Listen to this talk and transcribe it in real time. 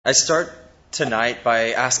I start tonight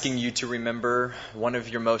by asking you to remember one of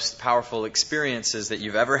your most powerful experiences that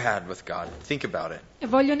you've ever had with God. Think about it. E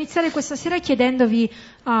voglio iniziare questa sera chiedendovi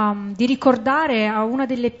di ricordare una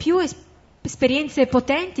delle più esperienze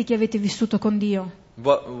potenti che avete vissuto con Dio.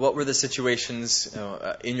 What were the situations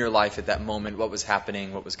in your life at that moment? What was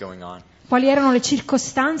happening? What was going on? Quali erano le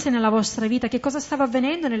circostanze nella vostra vita? Che cosa stava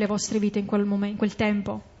avvenendo nelle vostre vite in quel momento, in quel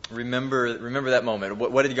tempo? Remember that moment.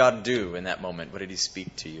 What did God do in that moment? What did He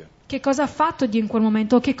speak to you? Che cosa ha fatto Dio in quel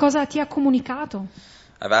momento? Che cosa ti ha comunicato?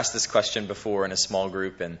 I've asked this question before in a small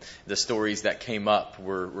group, and the stories that came up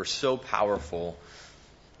were so powerful.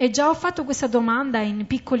 E già ho fatto questa domanda in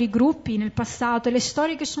piccoli gruppi nel passato e le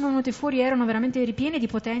storie che sono venute fuori erano veramente ripiene di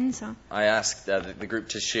potenza. I asked the group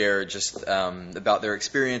to share just about their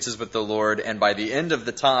experiences with the Lord, and by the end of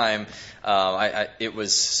the time,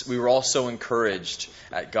 we were all so encouraged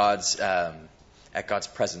at God's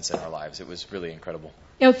presence in our lives. It was really incredible.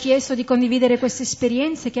 E ho chiesto di condividere queste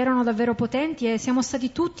esperienze che erano davvero potenti e siamo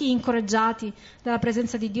stati tutti incoraggiati dalla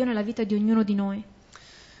presenza di Dio nella vita di ognuno di noi.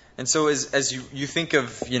 And so as you think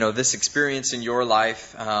of, this experience in your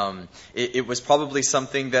life, it was probably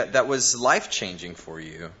something that was life-changing for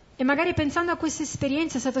you. E magari pensando a questa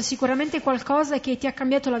esperienza è stato sicuramente qualcosa che ti ha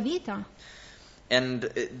cambiato la vita.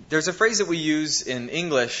 And there's a phrase that we use in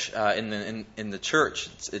English in the church.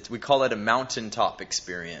 We call it a mountaintop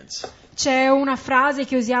experience. C'è una frase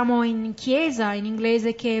che usiamo in chiesa, in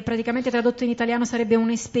inglese, che praticamente tradotto in italiano sarebbe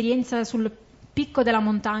un'esperienza sul picco della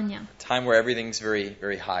montagna. Time where everything's very,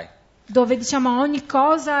 very high. Dove diciamo ogni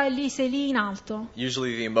cosa sei lì in alto.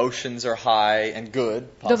 Usually the emotions are high and good,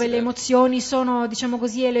 positive. Dove le emozioni sono, diciamo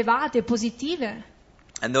così, elevate, positive.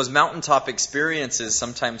 And those mountaintop experiences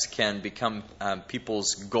sometimes can become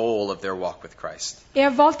people's goal of their walk with Christ. E a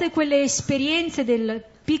volte quelle esperienze del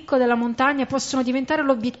picco della montagna possono diventare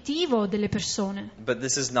l'obiettivo delle persone. But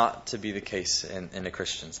this is not to be the case in a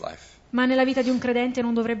Christian's life. Ma nella vita di un credente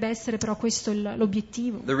non dovrebbe essere però questo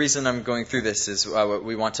l'obiettivo. The reason I'm going through this is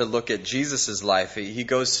we want to look at Jesus' life. He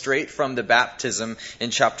goes straight from the baptism in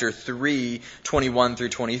chapter 3, 21 through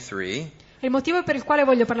 23. E il motivo per il quale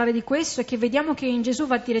voglio parlare di questo è che vediamo che in Gesù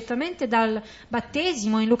va direttamente dal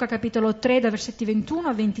battesimo in Luca capitolo 3 da versetti 21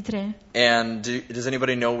 a 23. And does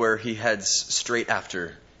anybody know where he heads straight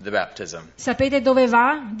after the baptism? Sapete dove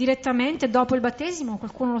va direttamente dopo il battesimo?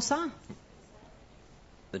 Qualcuno lo sa?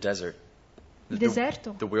 The desert. Il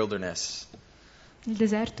deserto. The wilderness. Il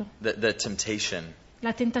deserto. The temptation.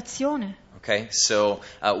 La tentazione. Okay, so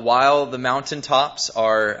while the mountaintops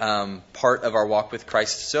are part of our walk with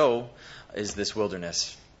Christ, so is this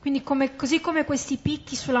wilderness. Quindi così come questi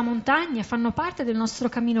picchi sulla montagna fanno parte del nostro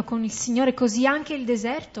cammino con il Signore, così anche il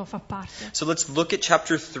deserto fa parte. So let's look at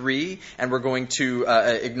chapter 3, and we're going to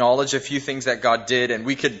acknowledge a few things that God did, and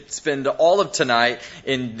we could spend all of tonight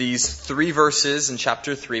in these 3 verses in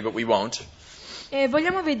chapter 3, but we won't. E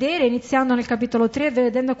vogliamo vedere, iniziando nel capitolo 3,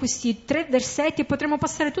 vedendo questi 3 versetti, e potremo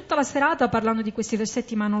passare tutta la serata parlando di questi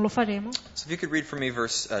versetti, ma non lo faremo. So if you could read for me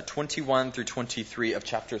verse 21 through 23 of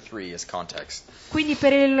chapter 3 as context. Quindi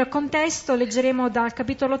per il contesto leggeremo dal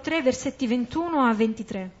capitolo 3, versetti 21 a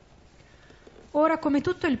 23. Ora, come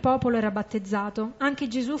tutto il popolo era battezzato, anche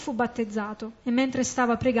Gesù fu battezzato, e mentre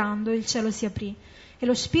stava pregando il cielo si aprì, e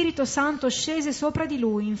lo Spirito Santo scese sopra di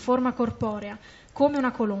lui in forma corporea, come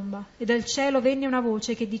una colomba, e dal cielo venne una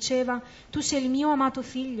voce che diceva: tu sei il mio amato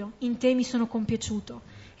figlio, in te mi sono compiaciuto.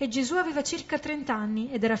 E Gesù aveva circa 30 anni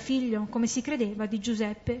ed era figlio, come si credeva, di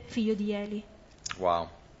Giuseppe, figlio di Eli. Wow.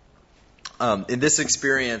 And this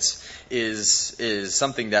experience is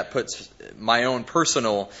something that puts my own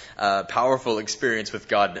personal powerful experience with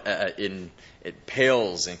God it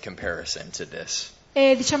pales in comparison to this.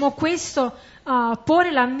 E diciamo questo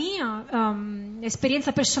pone la mia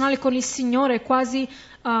esperienza personale con il Signore quasi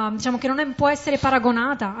diciamo che non può essere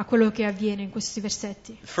paragonata a quello che avviene in questi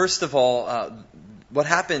versetti. First of all, what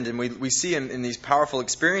happened, and we see in these powerful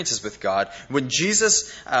experiences with God, when Jesus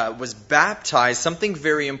was baptized, something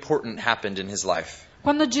very important happened in his life.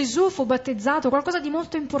 Quando Gesù fu battezzato, qualcosa di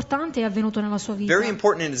molto importante è avvenuto nella sua vita. Very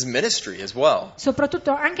important in his ministry as well. Soprattutto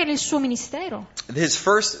anche nel suo ministero. His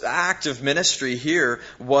first act of ministry here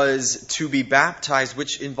was to be baptized,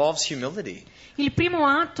 which involves humility. Il primo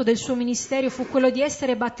atto del suo ministero fu quello di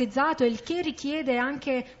essere battezzato, il che richiede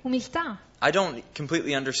anche umiltà. I don't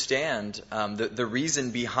completely understand the reason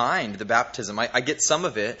behind the baptism. I get some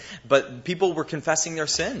of it, but people were confessing their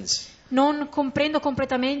sins. Non comprendo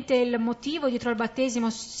completamente il motivo dietro al battesimo,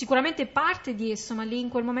 sicuramente parte di esso, ma lì in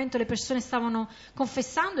quel momento le persone stavano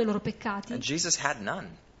confessando i loro peccati. And Jesus had none.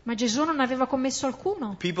 Ma Gesù non aveva commesso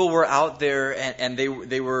alcuno. People were out there and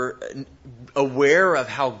they were aware of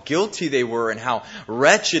how guilty they were and how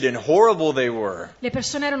wretched and horrible they were. Le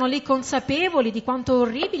persone erano lì consapevoli di quanto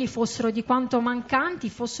orribili fossero, di quanto mancanti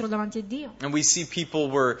fossero davanti a Dio. And we see people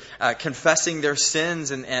were confessing their sins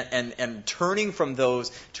and turning from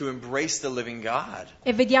those to embrace the living God.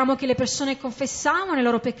 E vediamo che le persone confessavano i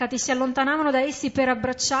loro peccati, si allontanavano da essi per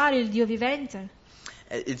abbracciare il Dio vivente.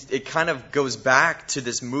 It kind of goes back to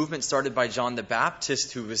this movement started by John the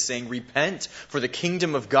Baptist, who was saying, "Repent, for the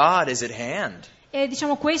kingdom of God is at hand." E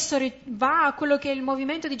diciamo questo va a quello che è il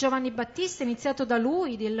movimento di Giovanni Battista, iniziato da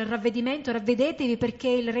lui, del ravvedimento, ravvedetevi perché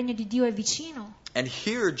il regno di Dio è vicino. And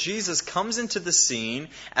here Jesus comes into the scene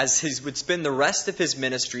as he would spend the rest of his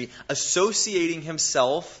ministry associating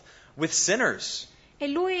himself with sinners. E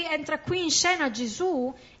lui entra qui in scena,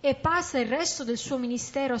 Gesù, e passa il resto del suo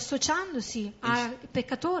ministero associandosi ai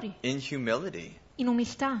peccatori, In humility. in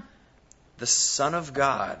umiltà. The Son of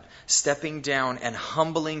God stepping down and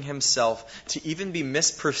humbling himself to even be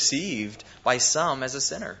misperceived by some as a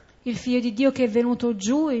sinner. Il figlio di Dio che è venuto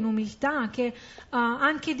giù in umiltà, che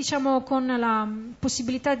anche diciamo con la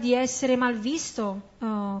possibilità di essere mal visto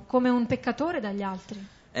come un peccatore dagli altri.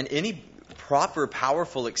 And any proper,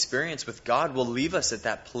 powerful experience with God will leave us at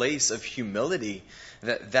that place of humility,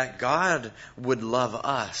 that God would love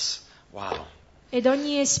us. Wow. Ed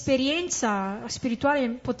ogni esperienza spirituale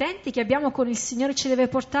potente che abbiamo con il Signore ci deve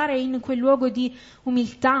portare in quel luogo di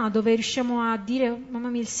umiltà dove riusciamo a dire, mamma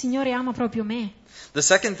mia, il Signore ama proprio me. The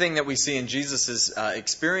second thing that we see in Jesus'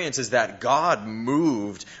 experience is that God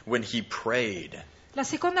moved when he prayed. La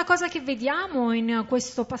seconda cosa che vediamo in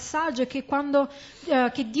questo passaggio è che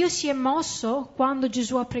che Dio si è mosso quando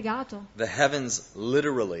Gesù ha pregato. The heavens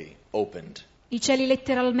literally opened. I cieli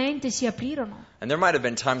letteralmente si aprirono. And there might have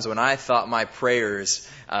been times when I thought my prayers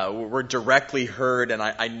were directly heard and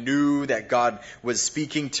I knew that God was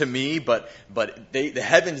speaking to me, but the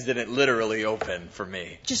heavens didn't literally open for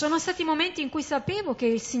me. Ci sono stati momenti in cui sapevo che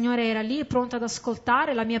il Signore era lì pronto ad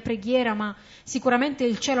ascoltare la mia preghiera, ma sicuramente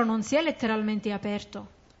il cielo non si è letteralmente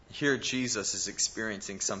aperto. Here Jesus is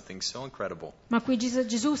experiencing something so incredible. Ma qui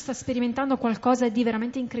Gesù sta sperimentando qualcosa di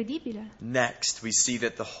veramente incredibile. Next, we see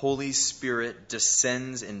that the Holy Spirit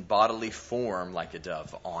descends in bodily form like a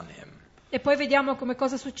dove on him. E poi vediamo come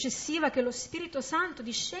cosa successiva che lo Spirito Santo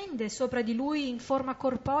discende sopra di lui in forma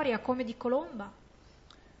corporea come di colomba.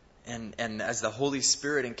 And as the Holy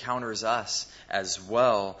Spirit encounters us as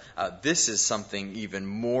well, this is something even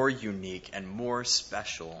more unique and more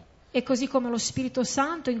special. E così come lo Spirito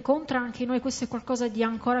Santo incontra anche noi, questo è qualcosa di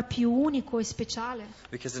ancora più unico e speciale.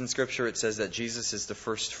 Because in Scripture it says that Jesus is the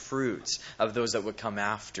first fruits of those that would come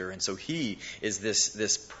after. And so he is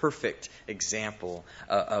this perfect example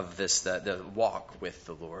of the walk with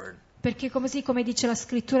the Lord. Perché così come dice la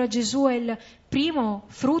scrittura, Gesù è il primo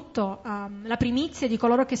frutto, la primizia di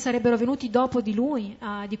coloro che sarebbero venuti dopo di lui,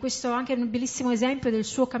 di questo anche un bellissimo esempio del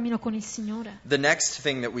suo cammino con il Signore. The next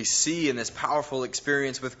thing that we see in this powerful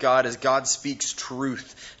experience with God is God speaks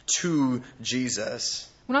truth to Jesus.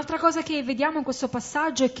 Un'altra cosa che vediamo in questo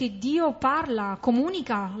passaggio è che Dio parla,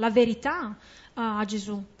 comunica la verità a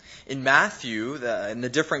Gesù. In Matthew, in the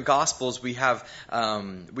different Gospels, we have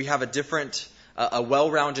a different a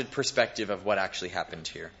well-rounded perspective of what actually happened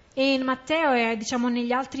here. E in Matteo e diciamo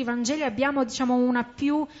negli altri Vangeli abbiamo diciamo una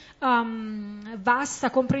più vasta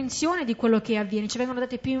comprensione di quello che avviene, ci vengono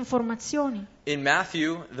date più informazioni. In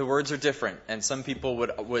Matthew, the words are different, and some people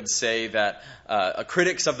would say that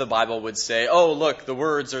critics of the Bible would say, "Oh, look, the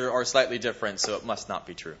words are slightly different, so it must not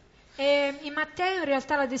be true." E in Matteo in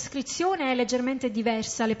realtà la descrizione è leggermente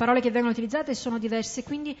diversa, le parole che vengono utilizzate sono diverse,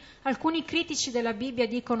 quindi alcuni critici della Bibbia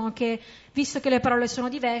dicono che visto che le parole sono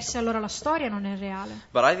diverse, allora la storia non è reale.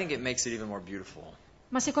 But I think it makes it even more beautiful.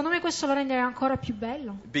 Ma secondo me questo lo rende ancora più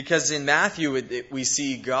bello. Because in Matthew we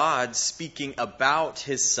see God speaking about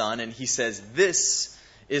his son, and he says, "This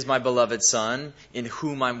is my beloved son, in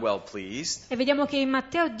whom I'm well pleased." E vediamo che in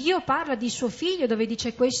Matteo Dio parla di suo figlio, dove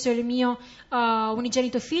dice questo è il mio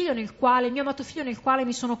unigenito figlio, il mio amato figlio nel quale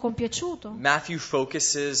mi sono compiaciuto. Matthew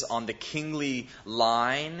focuses on the kingly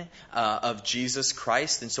line of Jesus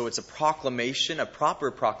Christ, and so it's a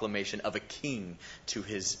proper proclamation of a king to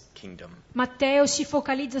his kingdom. Matteo si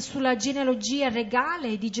focalizza sulla genealogia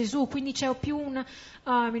regale di Gesù, quindi c'è più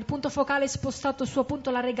il punto focale spostato su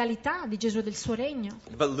appunto la regalità di Gesù e del suo regno.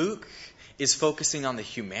 But Luke is focusing on the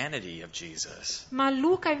humanity of Jesus. Ma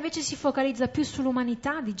Luca invece si focalizza più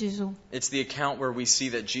sull'umanità di Gesù. It's the account where we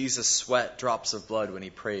see that Jesus sweat drops of blood when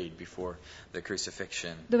he prayed before the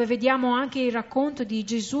crucifixion. Dove vediamo anche il racconto di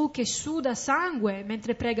Gesù che suda sangue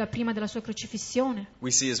mentre prega prima della sua crocifissione.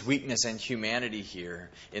 We see his weakness and humanity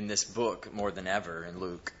here in this book more than ever in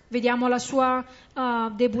Luke. Vediamo la sua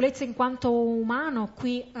debolezza in quanto umano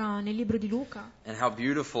qui nel libro di Luca. And how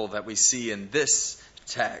beautiful that we see in this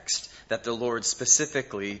text that the Lord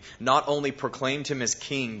specifically not only proclaimed him as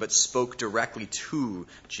king but spoke directly to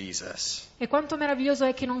Jesus. E quanto meraviglioso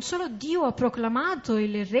è che non solo Dio ha proclamato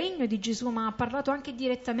il regno di Gesù, ma ha parlato anche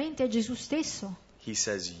direttamente a Gesù stesso. He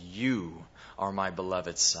says, "You are my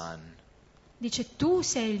beloved son, Dice, tu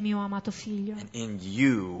sei il mio amato figlio and in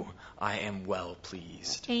you I am well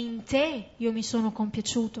pleased." e in te io mi sono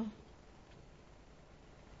compiaciuto.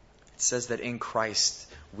 It says that in Christ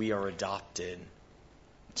we are adopted.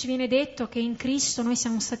 Ci viene detto che in Cristo noi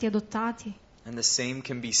siamo stati adottati. And the same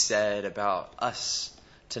can be said about us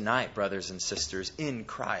tonight, brothers and sisters, in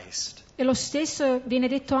Christ. E lo stesso viene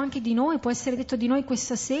detto anche di noi, può essere detto di noi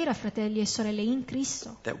questa sera, fratelli e sorelle, in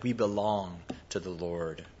Cristo. That we belong to the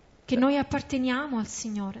Lord. Che noi apparteniamo al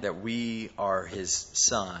Signore. That we are his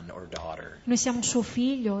son or daughter. Noi siamo suo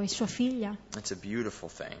figlio e sua figlia. It's a beautiful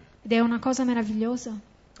thing. Ed è una cosa meravigliosa.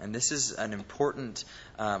 And this is an important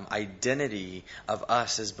identity of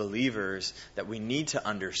us as believers that we need to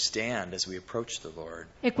understand as we approach the Lord.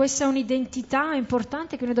 E questa è un'identità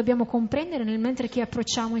importante che noi dobbiamo comprendere nel mentre che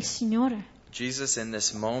approcciamo il Signore. Jesus in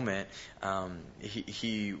this moment,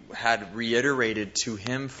 he had reiterated to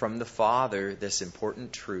him from the Father this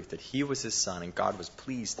important truth that he was his son and God was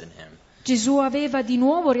pleased in him. Gesù aveva di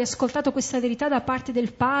nuovo riascoltato questa verità da parte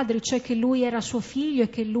del Padre, cioè che lui era suo figlio e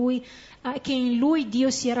che in lui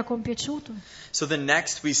Dio si era compiaciuto. So then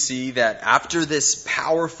next we see that after this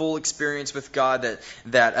powerful experience with God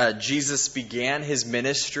that Jesus began his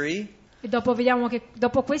ministry. E dopo vediamo che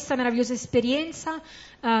dopo questa meravigliosa esperienza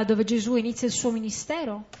dove Gesù inizia il suo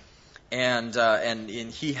ministero. And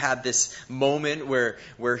he had this moment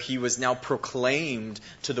where he was now proclaimed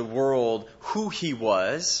to the world who he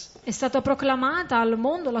was. È stata proclamata al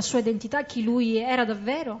mondo la sua identità, chi lui era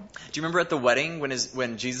davvero. Do you remember at the wedding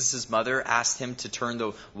when Jesus' mother asked him to turn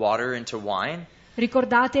the water into wine?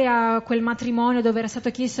 Ricordate a quel matrimonio dove era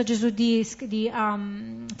stato chiesto a Gesù di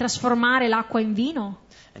trasformare l'acqua in vino?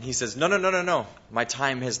 And he says, no, my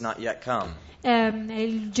time has not yet come.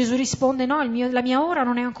 Gesù risponde, no, la mia ora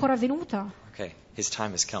non è ancora venuta. Okay, his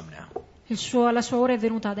time has come now. La sua ora è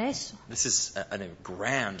venuta adesso. This is a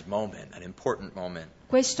grand moment, an important moment.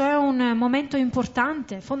 Questo è un momento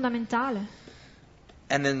importante, fondamentale.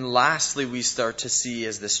 And then lastly we start to see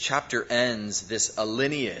as this chapter ends this a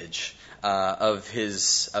lineage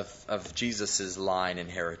of Jesus' line and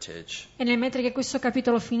heritage. E nel mentre che questo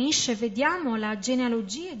capitolo finisce, vediamo la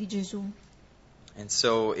genealogia di Gesù. And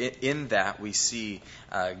so in that we see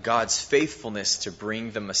God's faithfulness to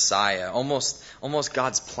bring the Messiah, almost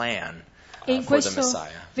God's plan E in for the questo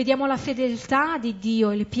Messiah. vediamo la fedeltà di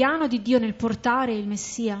Dio, il piano di Dio nel portare il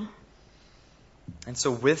Messia. And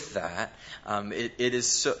so with that, it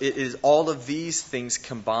is all of these things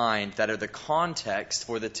combined that are the context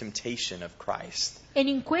for the temptation of Christ. E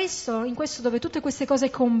in questo dove tutte queste cose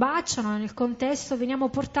combaciano nel contesto, veniamo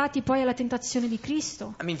portati poi alla tentazione di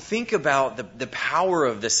Cristo. I mean, think about the power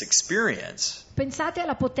of this experience. Pensate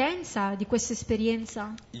alla potenza di questa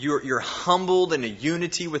esperienza. You're humbled in a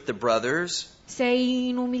unity with the brothers. Sei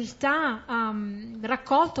in umiltà,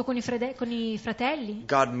 raccolto con i fratelli.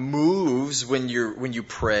 God moves when you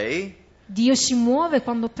pray. Dio si muove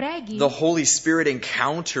quando preghi. The Holy Spirit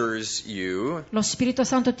encounters you. Lo Spirito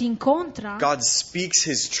Santo ti incontra. God speaks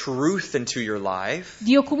His truth into your life.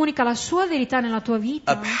 Dio comunica la sua verità nella tua vita.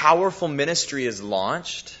 A powerful ministry is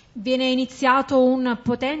launched. Viene iniziato un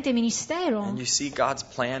potente ministero. And you see God's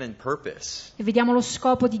plan and purpose. E vediamo lo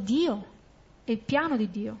scopo di Dio e il piano di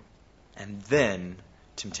Dio. And then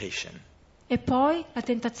temptation. E poi la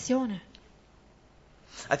tentazione.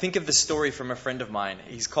 I think of the story from a friend of mine.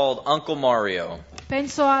 He's called Uncle Mario.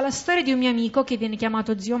 Penso alla storia di un mio amico che viene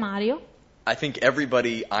chiamato Zio Mario. I think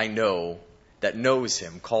everybody I know that knows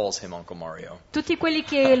him calls him Uncle Mario. Tutti quelli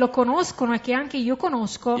che lo conoscono e che anche io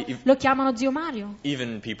conosco lo chiamano Zio Mario.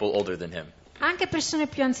 Even people older than him. Anche persone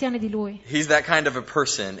più anziane di lui. He's that kind of a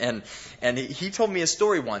person. And he told me a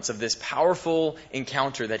story once of this powerful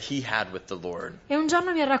encounter that he had with the Lord. E un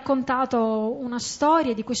giorno mi ha raccontato una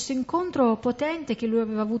storia di questo incontro potente che lui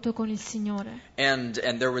aveva avuto con il Signore. And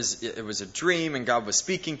it was a dream and God was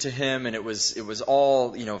speaking to him and it was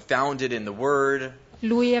all, founded in the Word.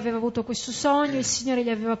 Lui aveva avuto questo sogno, il Signore gli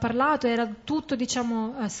aveva parlato, era tutto,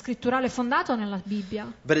 scritturale, fondato nella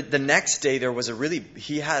Bibbia. But the next day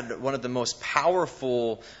he had one of the most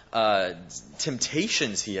powerful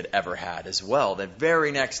temptations he had ever had as well, that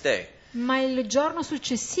very next day. Ma il giorno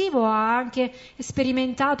successivo ha anche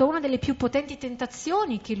sperimentato una delle più potenti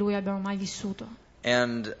tentazioni che lui abbia mai vissuto.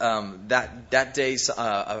 And that day,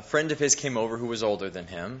 a friend of his came over who was older than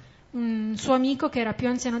him. Un suo amico che era più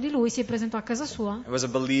anziano di lui si presentò a casa sua. Was a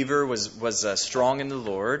believer, was strong in the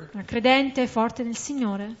Lord. Era credente, forte nel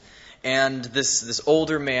Signore. And this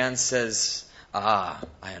older man says,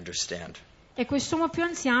 I understand. E quest'uomo più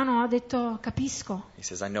anziano ha detto, capisco. He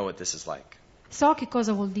says, I know what this is like. So che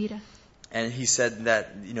cosa vuol dire. And he said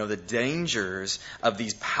that, the dangers of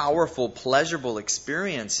these powerful, pleasurable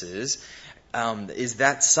experiences is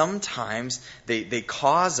that sometimes they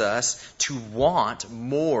cause us to want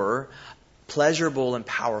more pleasurable and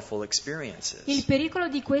powerful experiences. Il pericolo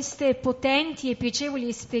di queste potenti e piacevoli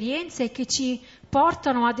esperienze è che ci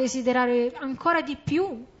portano a desiderare ancora di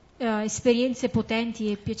più esperienze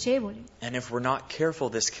potenti e piacevoli. And if we're not careful,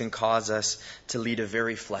 this can cause us to lead a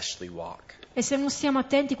very fleshly walk. E se non stiamo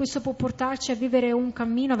attenti, questo può portarci a vivere un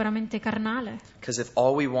cammino veramente carnale. Because if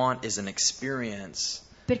all we want is an experience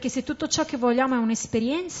Perché se tutto ciò che vogliamo è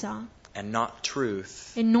un'esperienza and not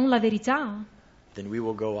truth, e non la verità, then we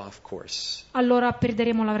will go off course. allora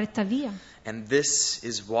perderemo la retta via. And this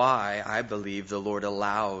is why I believe the Lord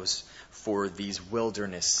allows for these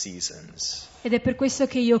wilderness seasons. Ed è per questo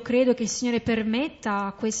che io credo che il Signore permetta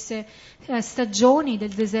a queste stagioni del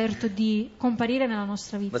deserto di comparire nella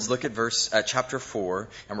nostra vita. Let's look at chapter 4,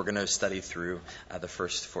 and we're going to study through the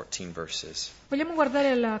first 14 verses. Vogliamo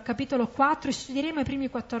guardare il capitolo 4 e studieremo i primi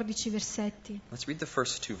 14 versetti. Let's read the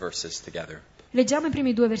first 2 verses together. Leggiamo i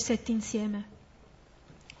primi 2 versetti insieme.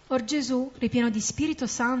 Or Gesù, ripieno di Spirito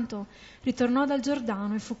Santo, ritornò dal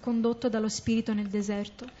Giordano e fu condotto dallo Spirito nel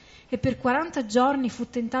deserto. E per 40 giorni fu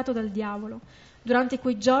tentato dal diavolo. Durante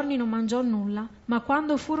quei giorni non mangiò nulla, ma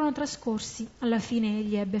quando furono trascorsi, alla fine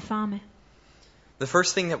egli ebbe fame. The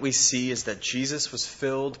first thing that we see is that Jesus was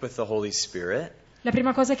filled with the Holy Spirit La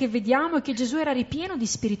prima cosa che vediamo è che Gesù era ripieno di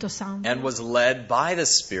Spirito Santo and was led by the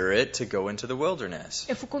Spirit to go into the wilderness.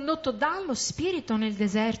 e fu condotto dallo Spirito nel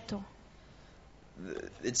deserto.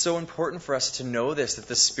 It's so important for us to know this, that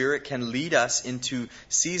the Spirit can lead us into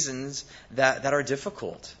seasons that are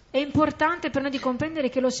difficult. È importante per noi di comprendere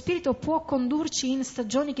che lo Spirito può condurci in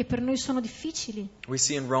stagioni che per noi sono difficili. We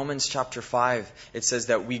see in Romans chapter 5, it says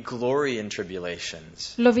that we glory in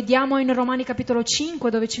tribulations. Lo vediamo in Romani capitolo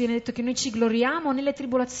 5, dove ci viene detto che noi ci gloriamo nelle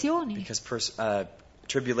tribolazioni. Because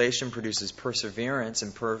tribulation produces perseverance,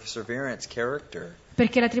 and perseverance character.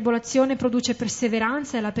 Perché la tribolazione produce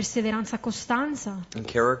perseveranza e la perseveranza costanza. And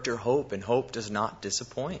character hope, and hope does not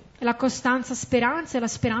disappoint. E la costanza speranza e la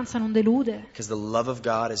speranza non delude. Because the love of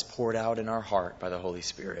God is poured out in our heart by the Holy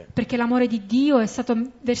Spirit. Perché l'amore di Dio è stato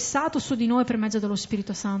versato su di noi per mezzo dello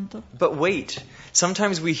Spirito Santo. But wait,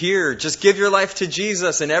 sometimes we hear, just give your life to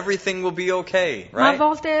Jesus and everything will be okay, Ma a right?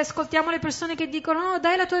 volte ascoltiamo le persone che dicono: "No,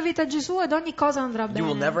 dai la tua vita a Gesù ed ogni cosa andrà You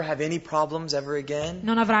will never bene. have any problems ever again.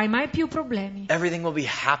 Non avrai mai più problemi. Everything will be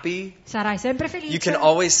happy. Sarai sempre You felice." can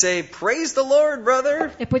always say, praise the Lord,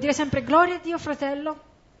 brother. E puoi dire sempre: "Gloria a Dio, fratello."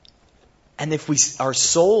 And if we are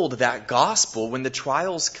sold that gospel, when the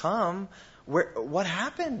trials come, what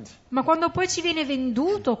happened? Ma quando poi ci viene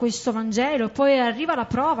venduto questo Vangelo, poi arriva la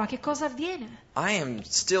prova, che cosa avviene? I am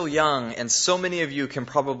still young, and so many of you can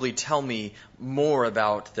probably tell me more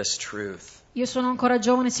about this truth. Io sono ancora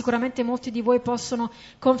giovane, sicuramente molti di voi possono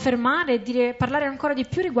confermare e parlare ancora di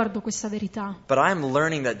più riguardo questa verità. But I'm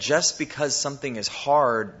learning that just because something is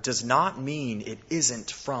hard does not mean it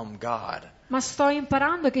isn't from God. Ma sto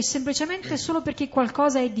imparando che semplicemente solo perché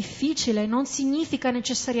qualcosa è difficile non significa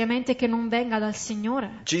necessariamente che non venga dal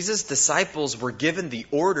Signore. Jesus' disciples were given the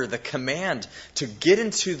order, the command to get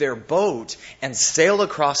into their boat and sail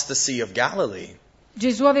across the Sea of Galilee.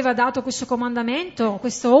 Gesù aveva dato questo comandamento,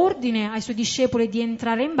 questo ordine ai suoi discepoli di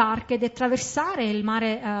entrare in barca ed attraversare il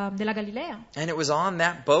mare della Galilea. And it was on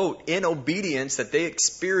that boat, in obedience, that they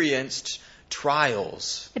experienced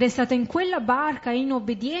trials. Ed è stata in quella barca, in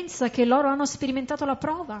obbedienza, che loro hanno sperimentato la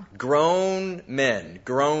prova. Grown men,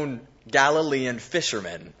 grown Galilean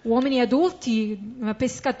fishermen Uomini adulti,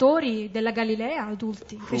 pescatori della Galilea,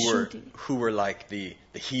 adulti, cresciuti. who were like the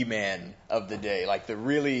he-man of the day, like the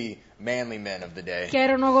really manly men of the day. Che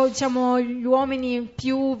erano, diciamo, gli uomini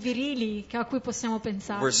più virili a cui possiamo Were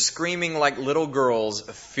pensare. screaming like little girls,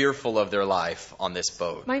 fearful of their life on this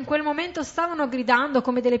boat. Ma in quel momento stavano gridando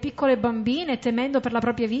come delle piccole bambine, temendo per la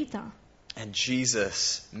propria vita. And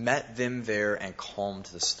Jesus met them there and calmed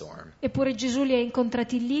the storm. Eppure Gesù li ha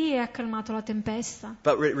incontrati lì e ha calmato la tempesta.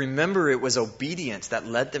 But remember, it was obedience that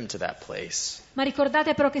led them to that place. Ma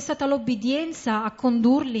ricordate però che è stata l'obbedienza a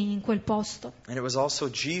condurli in quel posto. And it was also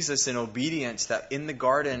Jesus in obedience that in the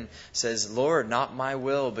garden says, Lord, not my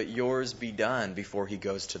will, but yours be done, before he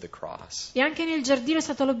goes to the cross. E anche nel giardino è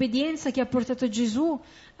stata l'obbedienza che ha portato Gesù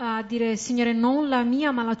a dire, Signore, non la mia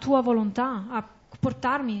ma la tua volontà, a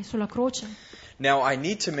portarmi sulla croce. Now, I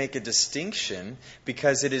need to make a distinction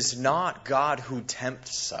because it is not God who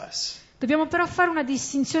tempts us, Dobbiamo però fare una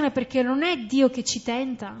distinzione perché non è Dio che ci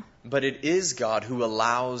tenta, but it is God who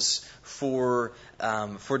allows for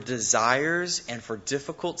desires and for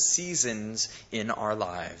difficult seasons in our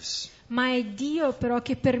lives. ma è Dio però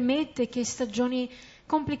che permette che stagioni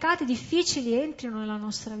complicate, difficili entrino nella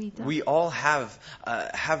nostra vita. We all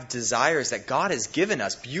have desires that God has given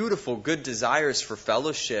us, beautiful, good desires for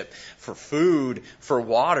fellowship, for food, for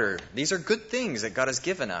water. These are good things that God has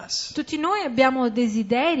given us. Tutti noi abbiamo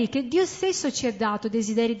desideri che Dio stesso ci ha dato,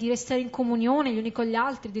 desideri di restare in comunione gli uni con gli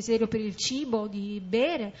altri, desiderio per il cibo, di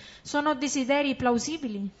bere, sono desideri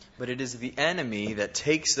plausibili. But it is the enemy that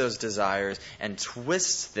takes those desires and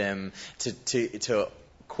twists them to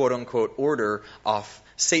quote unquote order off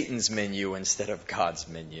Satan's menu instead of God's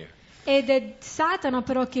menu. Ed è Satana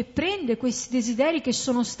però che prende questi desideri che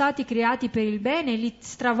sono stati creati per il bene e li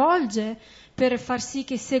stravolge per far sì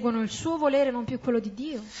che seguano il suo volere, non più quello di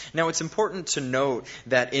Dio. Now it's important to note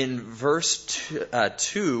that in verse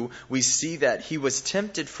 2 we see that he was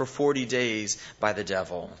tempted for 40 days by the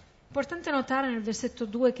devil. Importante notare nel versetto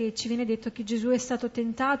 2 che ci viene detto che Gesù è stato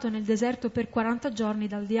tentato nel deserto per 40 giorni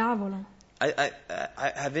dal diavolo.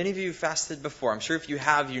 Have any of you fasted before? I'm sure if you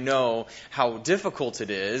have, you know how difficult it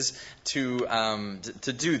is to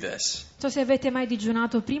do this. Non so se avete mai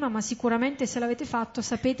digiunato prima, ma sicuramente se l'avete fatto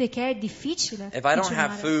sapete che è difficile If I don't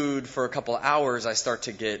have digiunare. food for a couple of hours, I start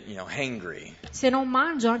to get, hangry. Se non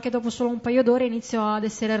mangio, anche dopo solo un paio d'ore inizio ad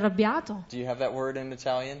essere arrabbiato. Do you have that word in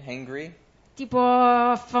Italian? Hangry? Tipo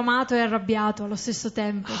affamato e arrabbiato allo stesso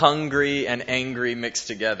tempo. Hungry and angry mixed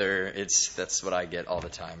together. That's what I get all the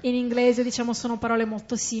time. In inglese diciamo sono parole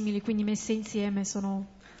molto simili, quindi messe insieme sono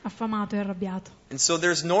affamato e arrabbiato. And so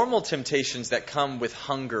there's normal temptations that come with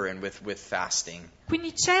hunger and with fasting.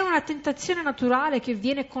 Quindi c'è una tentazione naturale che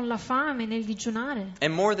viene con la fame nel digiunare.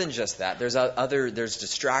 And more than just that, there's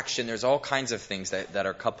distraction, there's all kinds of things that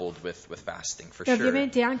are coupled with fasting, for E sure.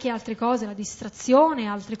 ovviamente anche altre cose, la distrazione,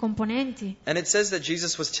 altre componenti. And it says that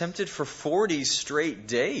Jesus was tempted for 40 straight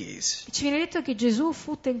days. Ci viene detto che Gesù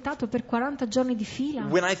fu tentato per 40 giorni di fila.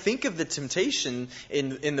 When I think of the temptation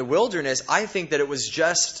in the wilderness, I think that it was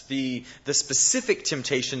just the specific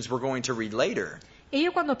temptations we're going to read later. E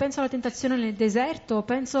io quando penso alla tentazione nel deserto,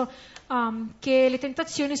 penso che le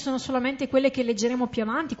tentazioni sono solamente quelle che leggeremo più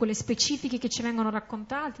avanti, quelle specifiche che ci vengono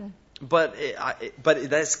raccontate. But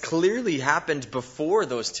that's clearly happened before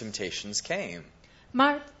those temptations came.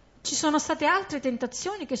 Ma ci sono state altre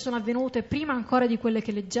tentazioni che sono avvenute prima ancora di quelle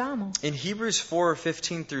che leggiamo. In Hebrews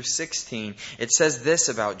 4:15 through 16, it says this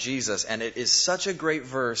about Jesus, and it is such a great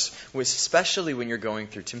verse, especially when you're going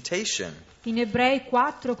through temptation. In Ebrei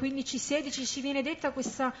 4, 15, 16 ci viene detta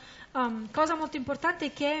questa cosa molto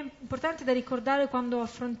importante che è importante da ricordare quando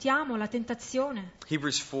affrontiamo la tentazione.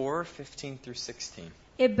 Hebrews 4:15 through 16.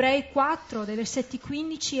 Ebrei 4, dai versetti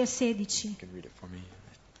 15 e 16. You can read it for me.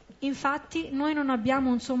 Infatti, noi non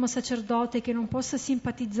abbiamo un sommo sacerdote che non possa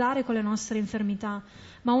simpatizzare con le nostre infermità,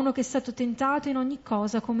 ma uno che è stato tentato in ogni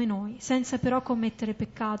cosa come noi, senza però commettere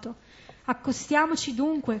peccato. Accostiamoci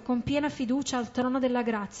dunque con piena fiducia al trono della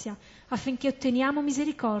grazia, affinché otteniamo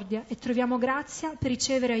misericordia e troviamo grazia per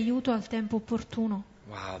ricevere aiuto al tempo opportuno.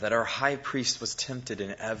 Wow, that our high priest was tempted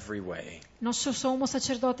in every way, Il nostro sommo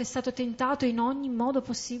sacerdote è stato tentato in ogni modo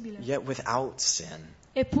possibile, yet without sin.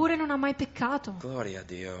 eppure non ha mai peccato. Gloria a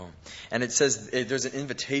Dio. And it says there's an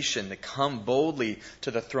invitation to come boldly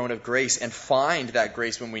to the throne of grace and find that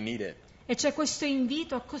grace when we need it. E c'è questo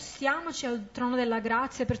invito, accostiamoci al trono della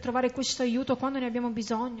grazia per trovare questo aiuto quando ne abbiamo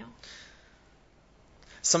bisogno.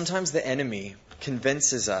 Sometimes the enemy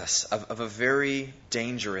convinces us of a very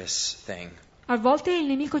dangerous thing. A volte il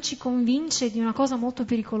nemico ci convince di una cosa molto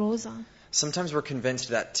pericolosa. Sometimes we're convinced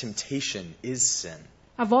that temptation is sin.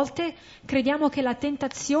 A volte crediamo che la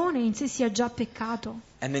tentazione in sé sia già peccato.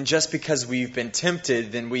 And then just because we've been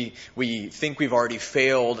tempted, then we think we've already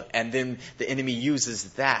failed, and then the enemy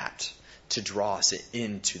uses that to draw us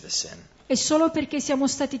into the sin. E solo perché siamo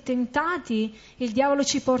stati tentati, il diavolo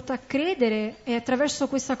ci porta a credere e attraverso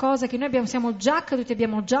questa cosa che noi siamo già caduti,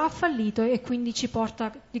 abbiamo già fallito e quindi ci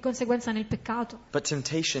porta di conseguenza nel peccato. But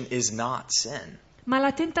temptation is not sin. Ma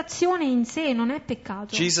la tentazione in sé non è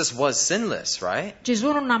peccato. Jesus was sinless, right?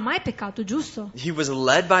 Gesù non ha mai peccato, giusto? He was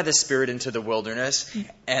led by the Spirit into the wilderness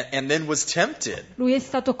and then was tempted. Lui è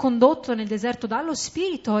stato condotto nel deserto dallo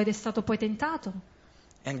Spirito ed è stato poi tentato.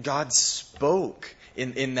 And God spoke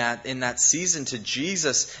in that season to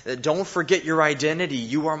Jesus, don't forget your identity.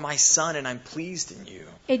 You are my son and I'm pleased in you.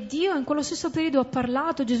 E Dio in quello stesso periodo ha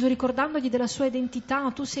parlato, Gesù ricordandogli della sua identità,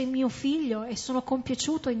 tu sei mio figlio e sono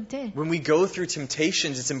compiaciuto in te. When we go through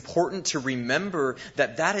temptations, it's important to remember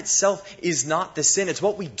that itself is not the sin. It's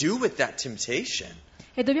what we do with that temptation.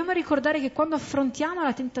 E dobbiamo ricordare che quando affrontiamo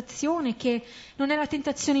la tentazione, che non è la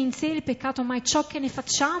tentazione in sé il peccato, ma è ciò che ne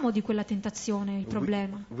facciamo di quella tentazione il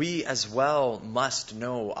problema. We as well must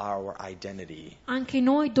know our identity. Anche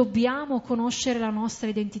noi dobbiamo conoscere la nostra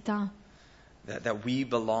identità, That we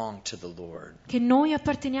belong to the Lord. che noi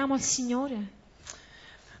apparteniamo al Signore.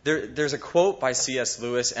 There's a quote by C.S.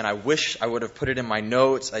 Lewis, and I wish I would have put it in my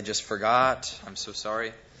notes. I just forgot. I'm so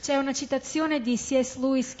sorry. C'è una citazione di C.S.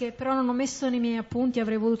 Lewis che però non ho messo nei miei appunti,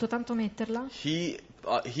 avrei voluto tanto metterla.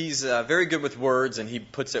 He's very good with words, and he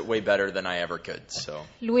puts it way better than I ever could. So.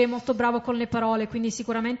 Lui è molto bravo con le parole, quindi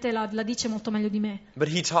sicuramente la dice molto meglio di me. But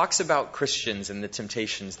he talks about Christians and the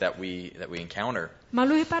temptations that we encounter. Ma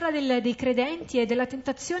lui parla dei credenti e della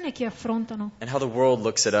tentazione che affrontano. And how the world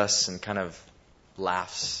looks at us and kind of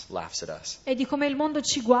laughs at us. E di come il mondo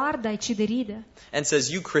ci guarda e ci deride. And says,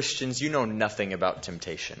 you Christians, you know nothing about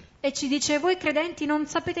temptation. E ci dice, voi credenti non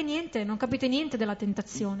sapete niente, non capite niente della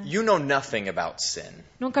tentazione. You know nothing about sin.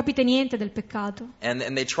 Non capite niente del peccato. And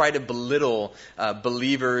they try to belittle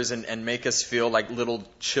believers and make us feel like little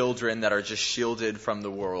children that are just shielded from the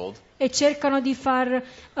world. E cercano di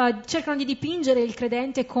dipingere il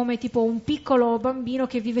credente come tipo un piccolo bambino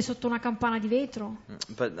che vive sotto una campana di vetro.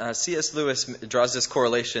 But C.S. Lewis draws this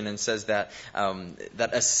correlation and says that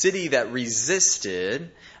a city that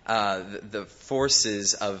resisted the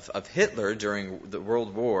forces of Hitler during the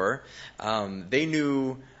World War, they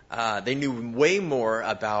knew way more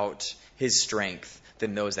about his strength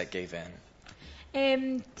than those that gave in.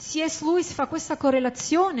 C.S. Lewis fa questa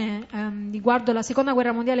correlazione riguardo la seconda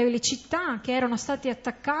guerra mondiale. Le città che erano state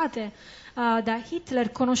attaccate da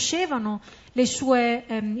Hitler conoscevano i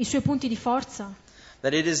suoi punti di forza.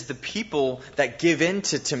 That it is the people that give in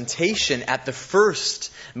to temptation at the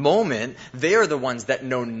first moment, they are the ones that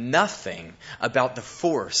know nothing about the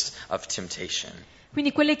force of temptation.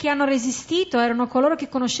 Quindi quelli che hanno resistito erano coloro che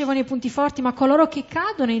conoscevano i punti forti, ma coloro che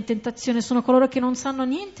cadono in tentazione sono coloro che non sanno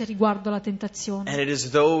niente riguardo la tentazione. And it is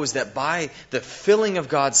those that by the filling of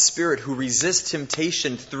God's Spirit who resist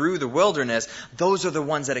temptation through the wilderness, those are the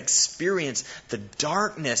ones that experience the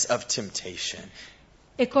darkness of temptation.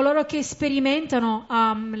 E coloro che sperimentano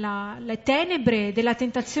le tenebre della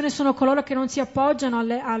tentazione sono coloro che non si appoggiano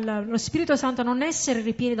allo Spirito Santo, a non essere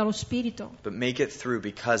ripieni dallo Spirito. But make it through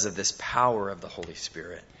because of this power of the Holy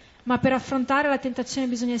Spirit. Ma per affrontare la tentazione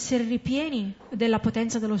bisogna essere ripieni della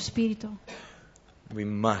potenza dello Spirito. We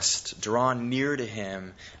must draw near to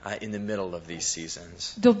Him in the middle of these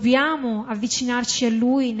seasons. Dobbiamo avvicinarci a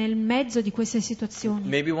Lui nel mezzo di queste situazioni.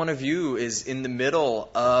 Maybe one of you is in the middle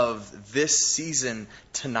of this season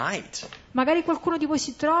tonight. Magari qualcuno di voi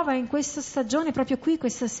si trova in questa stagione proprio qui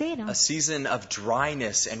questa sera. A season of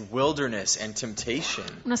dryness and wilderness and temptation.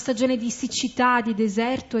 Una stagione di siccità, di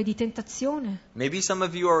deserto e di tentazione. Maybe some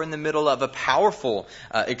of you are in the middle of a powerful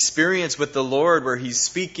experience with the Lord where He's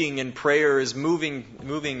speaking and prayer is moving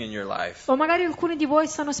in your life. O magari alcuni di voi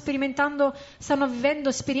stanno vivendo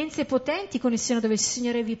esperienze potenti con il Signore, dove il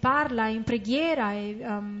Signore vi parla in preghiera e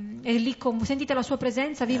lì sentite la sua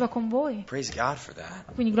presenza viva con voi. Praise God for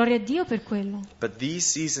that. Quindi gloria a Dio per quello. But these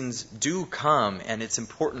seasons do come, and it's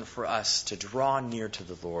important for us to draw near to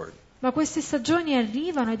the Lord. Ma queste stagioni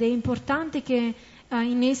arrivano ed è importante che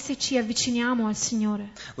in esse ci avviciniamo al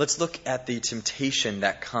Signore. Let's look at the temptation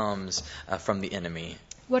that comes from the enemy.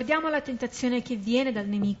 Guardiamo la tentazione che viene dal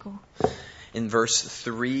nemico. In verse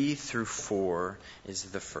 3 through 4 is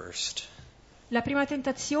the first. La prima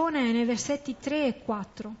tentazione è nei versetti 3 e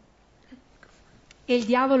 4. E il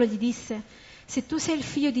diavolo gli disse: se tu sei il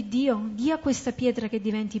figlio di Dio, di a questa pietra che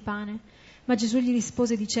diventi pane. Ma Gesù gli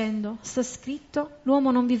rispose dicendo: sta scritto,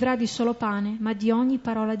 l'uomo non vivrà di solo pane, ma di ogni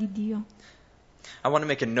parola di Dio. I want to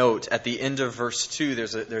make a note. At the end of verse 2,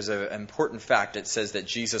 there's an important fact. It says that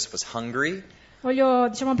Jesus was hungry. Voglio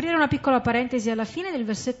aprire una piccola parentesi. Alla fine del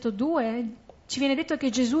versetto 2 ci viene detto che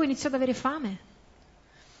Gesù iniziò ad avere fame.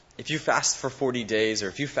 If you fast for 40 days or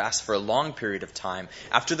if you fast for a long period of time,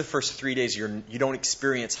 after the first 3 days you don't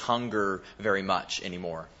experience hunger very much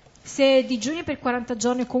anymore. Se digiuni per 40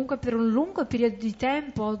 giorni o comunque per un lungo periodo di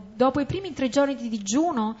tempo, dopo i primi 3 giorni di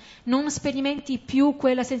digiuno non sperimenti più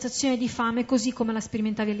quella sensazione di fame così come la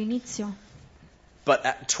sperimentavi all'inizio. But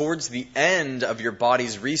towards the end of your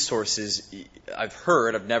body's resources, I've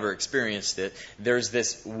never experienced it, there's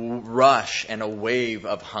this rush and a wave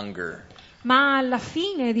of hunger. Ma alla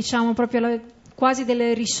fine, diciamo, quasi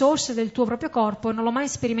delle risorse del tuo proprio corpo, non l'ho mai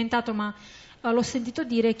sperimentato, ma l'ho sentito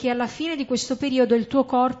dire che alla fine di questo periodo il tuo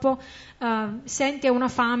corpo sente una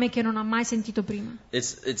fame che non ha mai sentito prima.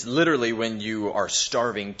 It's literally when you are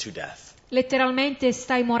starving to death. Letteralmente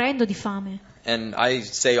stai morendo di fame. And I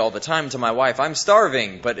say all the time to my wife, I'm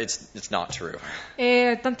starving, but it's not true.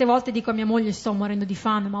 E tante volte dico a mia moglie sto morendo di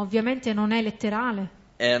fame, ma ovviamente non è letterale.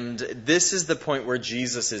 And this is the point where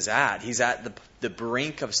Jesus is at. He's at the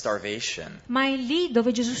brink of starvation. Ma è lì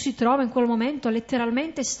dove Gesù si trova in quel momento,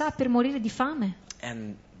 letteralmente sta per morire di fame.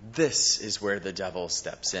 And this is where the devil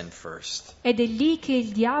steps in first. Ed è lì che il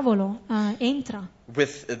diavolo entra.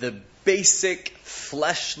 With the basic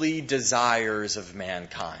fleshly desires of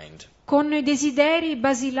mankind. Con i desideri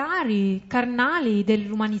basilari, carnali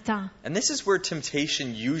dell'umanità. And this is where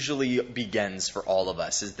temptation usually begins for all of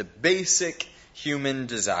us, is the basic human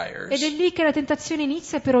desires. Ed è lì che la tentazione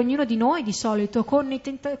inizia per ognuno di noi di solito, con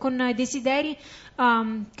i desideri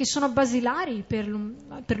che sono basilari per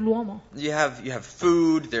l'uomo. You have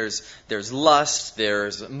food, there's lust,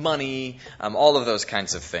 there's money, all of those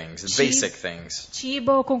kinds of things, basic things.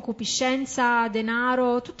 Cibo, concupiscenza,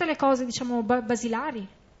 denaro, tutte le cose, diciamo,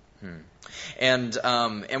 basilari. And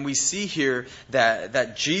we see here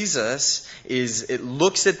that Jesus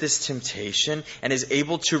looks at this temptation and is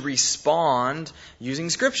able to respond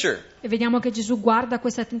using Scripture. E vediamo che Gesù guarda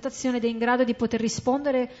questa tentazione ed è in grado di poter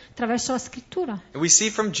rispondere attraverso la scrittura. And we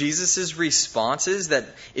see from Jesus' responses that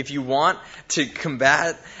if you want to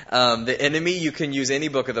combat the enemy, you can use any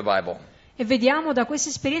book of the Bible. E vediamo da questa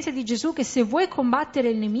esperienza di Gesù che se vuoi combattere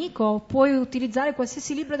il nemico puoi utilizzare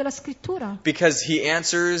qualsiasi libro della scrittura. Because he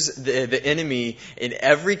answers the enemy in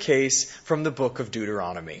every case from the book of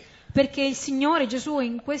Deuteronomy. Perché il Signore Gesù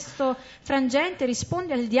in questo frangente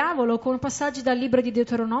risponde al diavolo con passaggi dal libro di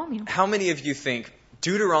Deuteronomio. How many of you think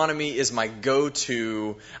Deuteronomy is my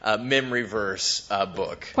go-to memory verse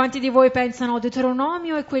book? Quanti di voi pensano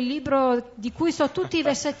Deuteronomio è quel libro di cui so tutti i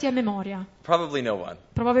versetti a memoria? Probably no one.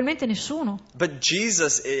 Probabilmente nessuno. But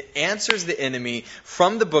Jesus answers the enemy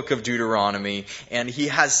from the book of Deuteronomy, and he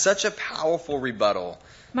has such a powerful rebuttal.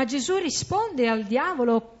 Ma Gesù risponde al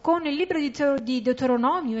diavolo con il libro di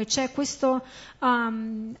Deuteronomio e c'è questo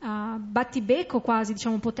battibecco quasi,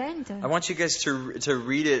 diciamo, potente. I want you guys to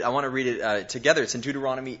read it. I want to read it together. It's in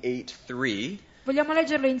Deuteronomy 8:3. Vogliamo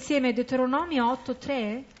leggerlo insieme, Deuteronomio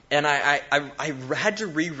 8:3. And I had to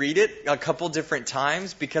reread it a couple different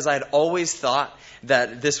times because I had always thought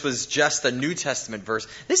that this was just a New Testament verse.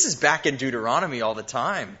 This is back in Deuteronomy all the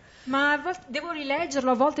time. Ma devo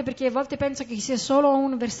rileggerlo a volte perché a volte penso che sia solo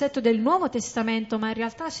un versetto del Nuovo Testamento, ma in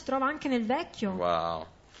realtà si trova anche nel Vecchio. Wow.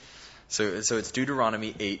 So it's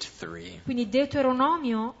Deuteronomy 8:3. Quindi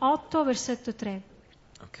Deuteronomio 8, versetto 3.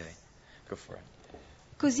 Okay, go for it.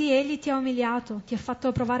 Così egli ti ha umiliato, ti ha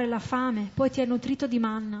fatto provare la fame, poi ti ha nutrito di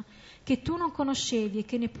manna, che tu non conoscevi e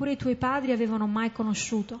che neppure i tuoi padri avevano mai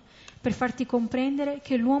conosciuto, per farti comprendere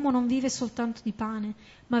che l'uomo non vive soltanto di pane,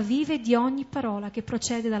 ma vive di ogni parola che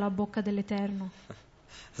procede dalla bocca dell'Eterno.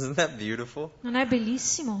 Isn't that beautiful? Non è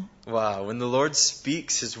bellissimo? Wow, when the Lord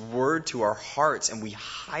speaks His word to our hearts and we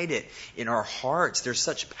hide it in our hearts, there's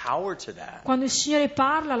such power to that. Quando il Signore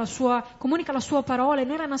parla, comunica la sua parola e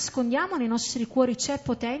noi la nascondiamo nei nostri cuori, c'è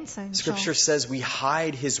potenza in ciò. Scripture says we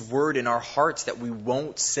hide His word in our hearts that we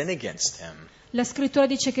won't sin against Him. La scrittura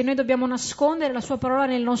dice che noi dobbiamo nascondere la sua parola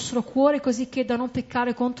nel nostro cuore così che da non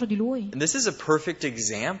peccare contro di Lui. And this is a perfect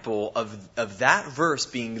example of that verse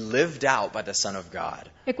being lived out by the Son of God.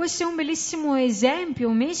 E questo è un bellissimo esempio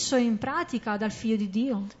messo in pratica dal Figlio di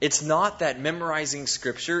Dio. It's not that memorizing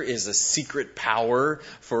Scripture is a secret power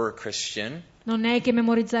for a Christian. Non è che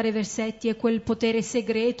memorizzare i versetti è quel potere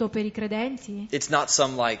segreto per i credenti. It's not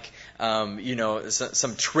some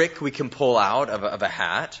some trick we can pull out of a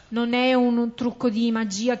hat. Non è un trucco di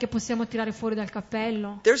magia che possiamo tirare fuori dal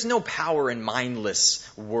cappello. There's no power in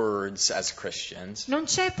mindless words as Christians. Non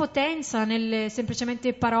c'è potenza nelle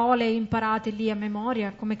semplicemente parole imparate lì a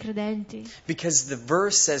memoria come credenti. Because the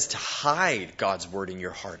verse says to hide God's word in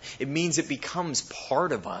your heart. It means it becomes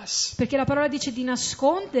part of us. Perché la parola dice di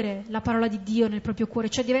nascondere la parola di Dio Dio nel proprio cuore,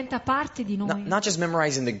 cioè diventa parte di noi. Not just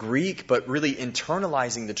memorizing the Greek, but really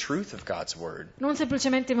internalizing the truth of God's word. Non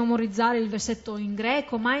semplicemente memorizzare il versetto in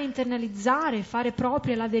greco, ma internalizzare, fare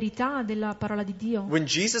propria la verità della parola di Dio. When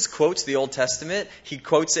Jesus quotes the Old Testament, he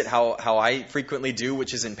quotes it how I frequently do,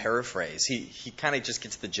 which is in paraphrase. He kind of just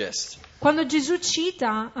gets the gist. Quando Gesù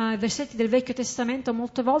cita i versetti del Vecchio Testamento,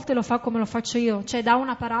 molte volte lo fa come lo faccio io, cioè dà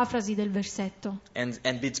una parafrasi del versetto. And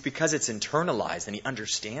it's because it's internalized and he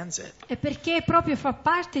understands it. È perché proprio fa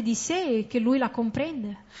parte di sé che lui la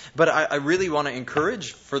comprende. But I really want to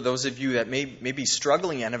encourage for those of you that may be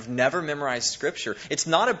struggling and have never memorized Scripture. It's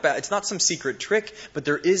not some secret trick, but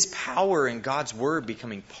there is power in God's Word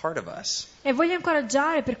becoming part of us. E voglio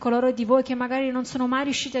incoraggiare per coloro di voi che magari non sono mai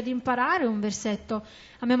riusciti ad imparare un versetto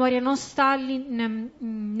a memoria, non sta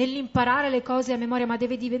nell'imparare le cose a memoria, ma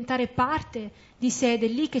deve diventare parte di sé, ed è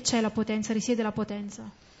lì che c'è la potenza, risiede la potenza.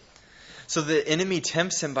 So the enemy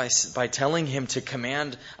tempts him by telling him to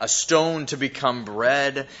command a stone to become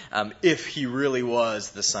bread if he really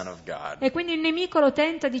was the Son of God. E quindi il nemico lo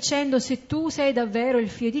tenta dicendo: se tu sei davvero il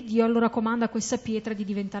figlio di Dio, allora comanda a questa pietra di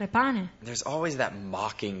diventare pane. There's always that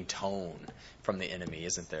mocking tone from the enemy,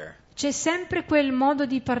 isn't there? C'è sempre quel modo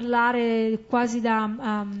di parlare quasi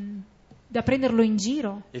da prenderlo in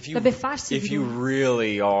giro, da beffarsi If di you lui.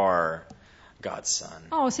 really are God's son.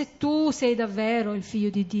 Oh, se tu sei davvero il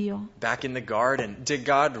figlio di Dio. Back in the garden, did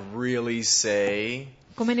God really say?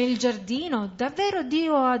 Come nel giardino, davvero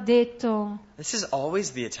Dio ha detto? This is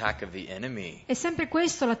always the attack of the enemy. È sempre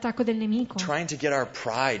questo l'attacco del nemico, Trying to get our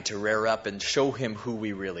pride to rear up and show him who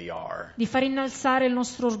we really are. di far innalzare il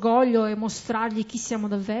nostro orgoglio e mostrargli chi siamo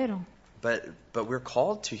davvero. But we're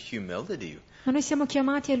called to humility. Ma noi siamo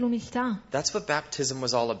chiamati all'umiltà. That's what baptism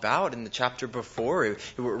was all about in the chapter before.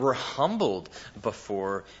 We're humbled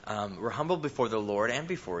before the Lord and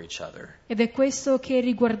before each other. Ed è questo che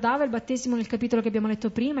riguardava il battesimo nel capitolo che abbiamo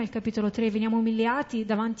letto prima, il capitolo 3. Veniamo umiliati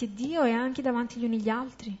davanti a Dio e anche davanti gli uni agli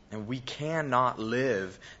altri. And we cannot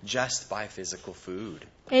live just by physical food.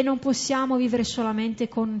 E non possiamo vivere solamente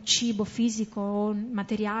con cibo fisico o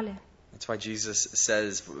materiale. That's why Jesus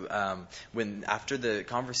says, when after the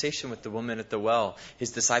conversation with the woman at the well,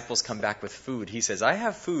 his disciples come back with food. He says, I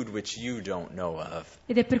have food which you don't know of.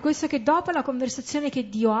 Ed è per questo che dopo la conversazione che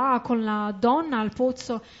Dio ha con la donna al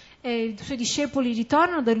pozzo, i suoi discepoli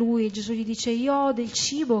ritornano da lui e Gesù gli dice: io ho del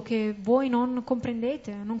cibo che voi non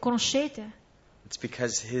comprendete, non conoscete. It's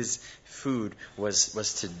because his food was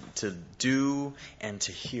to do and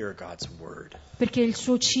to hear God's word. Perché il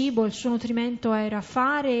suo cibo, il suo nutrimento era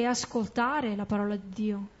fare e ascoltare la parola di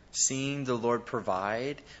Dio. Seeing the Lord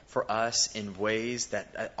provide for us in ways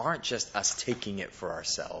that aren't just us taking it for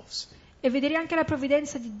ourselves. E vedere anche la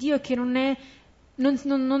provvidenza di Dio, che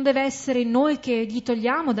non deve essere noi che gli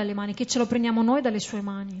togliamo dalle mani, che ce lo prendiamo noi dalle sue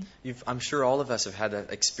mani. I'm sure all of us have had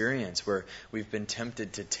that experience where we've been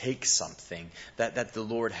tempted to take something that the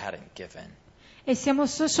Lord hadn't given. E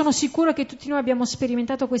sono sicuro che tutti noi abbiamo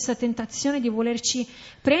sperimentato questa tentazione di volerci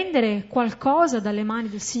prendere qualcosa dalle mani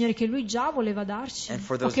del Signore che Lui già voleva darci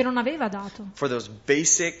o che non aveva dato. For those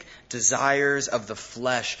basic desires of the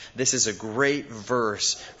flesh, this is a great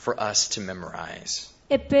verse for us to memorize.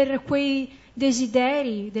 E per quei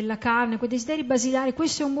desideri della carne, quei desideri basilari,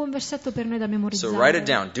 questo è un buon versetto per noi da memorizzare. So write it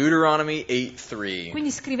down, Deuteronomy 8:3.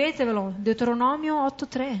 Quindi scrivetevelo, Deuteronomio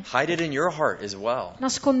 8:3. Hide it in your heart as well.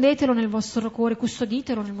 Nascondetelo nel vostro cuore,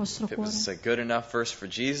 custoditelo nel vostro If it cuore. was a good enough verse for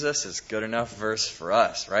Jesus, it's a good enough verse for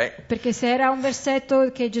us, right? Perché se era un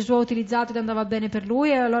versetto che Gesù ha utilizzato ed andava bene per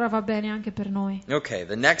lui, allora va bene anche per noi. Okay,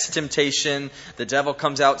 the next temptation, the devil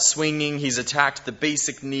comes out swinging. He's attacked the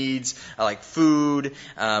basic needs like food,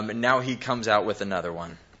 and now he comes out with another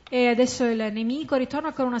one. E adesso il nemico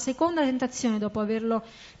ritorna con una seconda tentazione, dopo averlo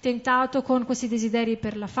tentato con questi desideri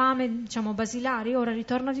per la fame, diciamo basilari, ora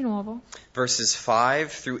ritorna di nuovo. Verses 5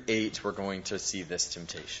 through 8, we're going to see this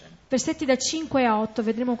temptation. Versetti da 5 a 8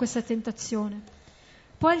 vedremo questa tentazione.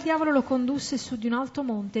 Poi il diavolo lo condusse su di un alto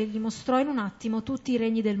monte e gli mostrò in un attimo tutti i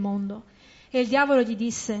regni del mondo. E il diavolo gli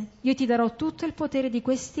disse: io ti darò tutto il potere di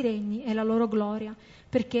questi regni e la loro gloria,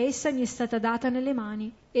 perché essa mi è stata data nelle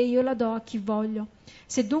mani e io la do a chi voglio.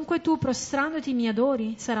 Se dunque tu prostrandoti mi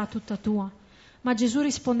adori, sarà tutta tua. Ma Gesù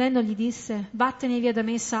rispondendo gli disse: vattene via da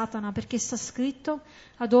me, Satana, perché sta scritto: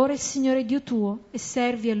 adora il Signore Dio tuo e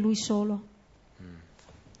servi a Lui solo.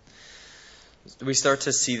 We start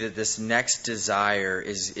to see that this next desire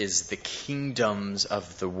is the kingdoms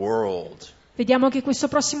of the world. Vediamo che questo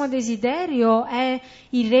prossimo desiderio è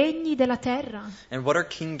i regni della terra. And what are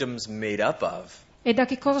kingdoms made up of? E da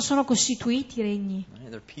che cosa sono costituiti i regni?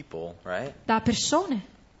 They're people, right? Da persone.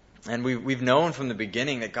 And we've known from the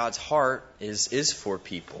beginning that God's heart is for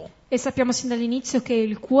people. E sappiamo sin dall'inizio che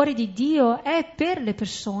il cuore di Dio è per le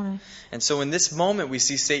persone. And so in this moment we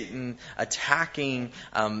see Satan attacking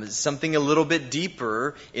something a little bit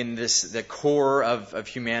deeper in the core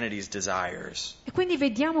of humanity's desires. E quindi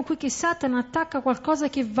vediamo qui che Satana attacca qualcosa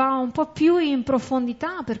che va un po' più in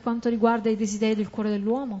profondità per quanto riguarda i desideri del cuore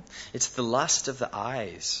dell'uomo. It's the lust of the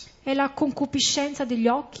eyes. È la concupiscenza degli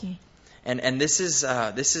occhi. And this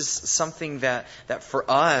is something that for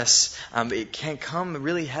us it can come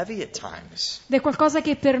really heavy at times. Ed è qualcosa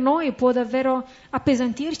che per noi può davvero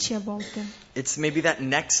appesantirci a volte. It's maybe that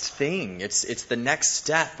next thing. It's the next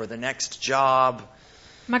step or the next job.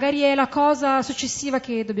 Magari è la cosa successiva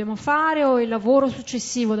che dobbiamo fare o il lavoro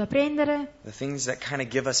successivo da prendere, The things that kind of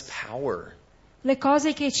give us power. le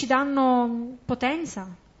cose che ci danno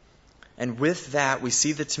potenza. And with that, we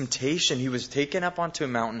see the temptation. He was taken up onto a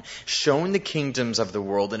mountain, shown the kingdoms of the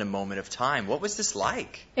world in a moment of time. What was this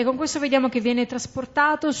like? E con questo vediamo che viene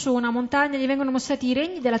trasportato su una montagna, gli vengono mostrati i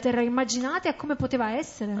regni della terra. Immaginate a come poteva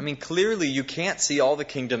essere. I mean, clearly you can't see all the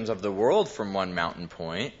kingdoms of the world from one mountain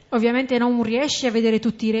point. Ovviamente non riesci a vedere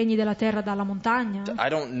tutti i regni della terra dalla montagna. I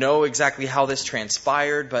don't know exactly how this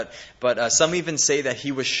transpired, but some even say that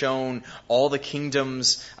he was shown all the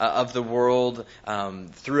kingdoms of the world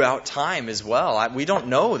throughout time as well. We don't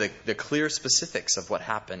know the clear specifics of what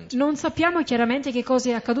happened. Non sappiamo chiaramente che cosa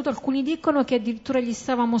è accaduto. Alcuni dicono che addirittura gli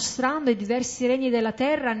stava mostrando i diversi regni della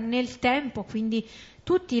terra nel tempo, quindi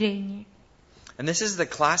tutti i regni. And this is the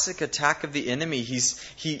classic attack of the enemy.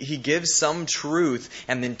 He gives some truth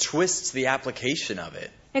and then twists the application of it.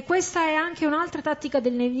 E questa è anche un'altra tattica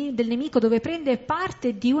del nemico, dove prende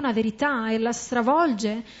parte di una verità e la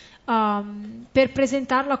stravolge per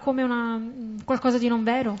presentarla come qualcosa di non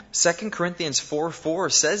vero. 2 Corinthians 4:4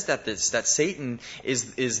 says that Satan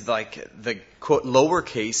is like the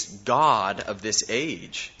lowercase God of this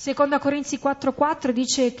age. Seconda Corinzi 4:4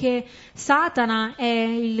 dice che Satana è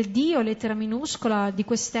il Dio, lettera minuscola, di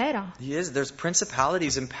quest'era. There's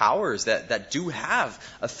principalities and powers that do have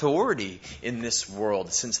authority in this world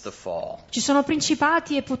since the fall. Ci sono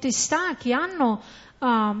principati e potestà che hanno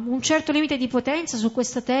un certo limite di potenza su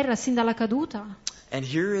questa terra sin dalla caduta. And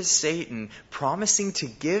here is Satan promising to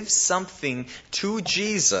give something to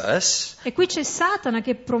Jesus. E qui c'è Satana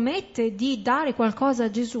che promette di dare qualcosa a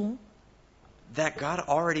Gesù That God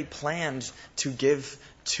already planned to give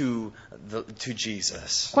to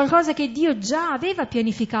Jesus. qualcosa che Dio già aveva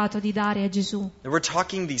pianificato di dare a Gesù. And we're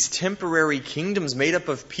talking these temporary kingdoms made up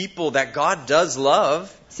of people that God does love.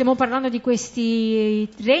 Stiamo parlando di questi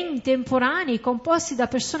regni temporanei composti da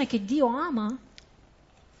persone che Dio ama.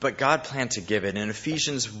 But God planned to give it. In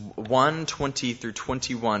Ephesians 1:20 through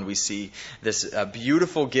 21, we see this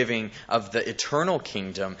beautiful giving of the eternal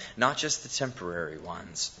kingdom, not just the temporary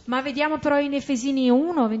ones. Ma vediamo però in Efesini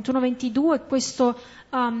 1, 21-22 questo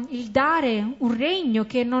il dare un regno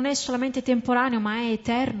che non è solamente temporaneo ma è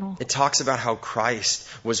eterno. It talks about how Christ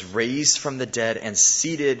was raised from the dead and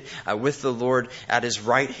seated with the Lord at his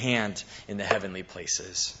right hand in the heavenly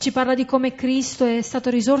places. Ci parla di come Cristo è stato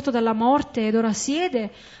risorto dalla morte ed ora siede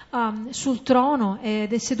sul trono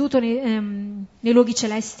ed è seduto nei luoghi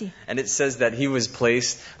celesti. And it says that he was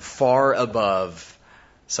placed far above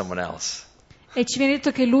someone else. E ci viene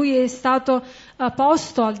detto che lui è stato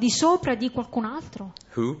posto al di sopra di qualcun altro.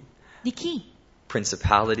 Who? Di chi?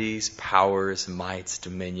 Principalities, powers, mights,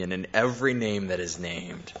 dominion, and every name that is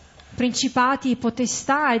named. Principati,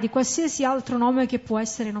 potestà e di qualsiasi altro nome che può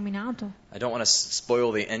essere nominato. I don't want to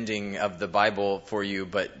spoil the ending of the Bible for you,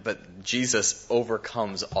 but Jesus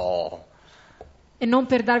overcomes all. E non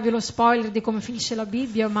per darvi lo spoiler di come finisce la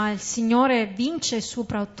Bibbia, ma il Signore vince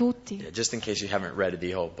sopra tutti. Just in case you haven't read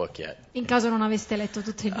the whole book yet. In caso non aveste letto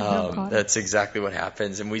tutto il libro ancora. That's exactly what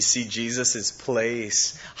happens. And we see Jesus'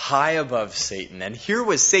 place high above Satan. And here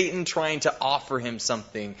was Satan trying to offer him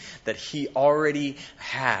something that he already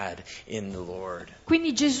had in the Lord.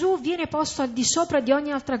 Quindi Gesù viene posto al di sopra di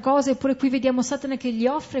ogni altra cosa, eppure qui vediamo Satana che gli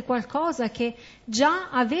offre qualcosa che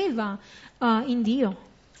già aveva in Dio.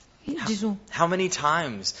 Gesù. How many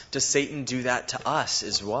times does Satan do that to us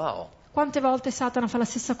as well? Quante volte Satana fa la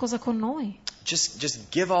stessa cosa con noi?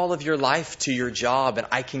 Just give all of your life to your job and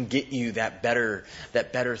I can get you that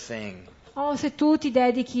better thing. Oh, se tu ti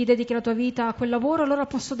dedichi la tua vita a quel lavoro, allora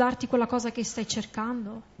posso darti quella cosa che stai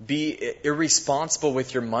cercando. Be irresponsible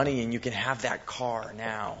with your money and you can have that car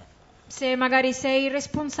now. Se magari sei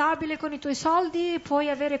irresponsabile con i tuoi soldi, puoi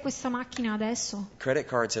avere questa macchina adesso. Credit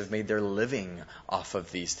cards have made their living off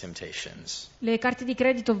of these temptations. Le carte di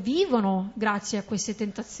credito vivono grazie a queste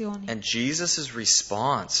tentazioni. And Jesus'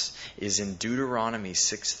 response is in Deuteronomy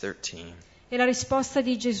 6:13. E la risposta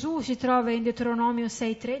di Gesù si trova in Deuteronomio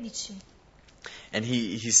 6:13. And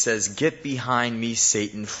he says, "Get behind me,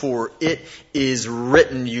 Satan, for it is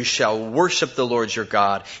written, you shall worship the Lord your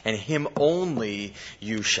God, and him only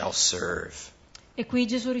you shall serve." E qui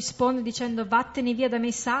Gesù risponde dicendo: vattene via da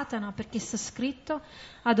me, Satana, perché sta scritto: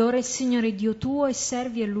 adora il Signore Dio tuo e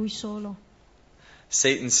servi a Lui solo.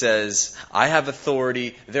 Satan says, "I have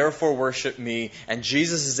authority, therefore worship me." And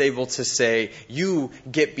Jesus is able to say, "You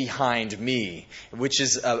get behind me," which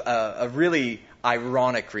is a really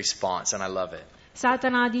ironic response, and I love it.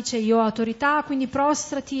 Satana dice: io ho autorità, quindi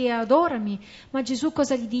prostrati e adorami. Ma Gesù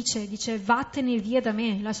cosa gli dice? Dice: vattene via da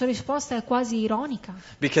me. La sua risposta è quasi ironica.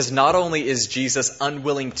 Because not only is Jesus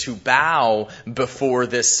unwilling to bow before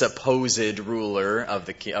this supposed ruler of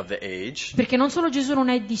the age, Perché non solo Gesù non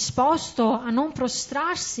è disposto a non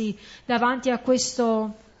prostrarsi davanti a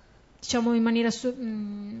questo, diciamo in maniera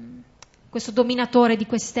questo dominatore di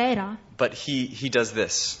quest'era, but he does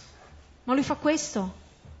this. ma lui fa questo.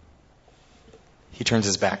 He turns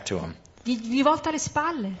his back to him. Gli volta le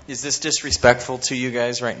spalle. Is this disrespectful to you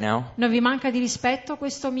guys right now? Non vi manca di rispetto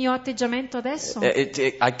questo mio atteggiamento adesso?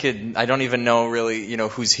 I don't even know really,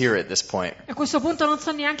 who's here at this point. A questo punto non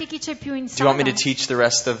so neanche chi c'è più in Do you want me sala. to teach the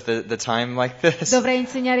rest of the time like this? Dovrei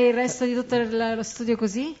insegnare il resto di tutto lo studio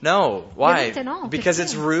così? No. Why? Ovviamente no, Because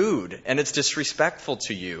perché? it's rude and it's disrespectful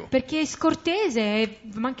to you. Perché è scortese e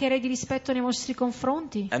mancherei di rispetto nei vostri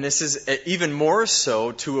confronti. And this is even more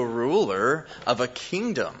so to a ruler of a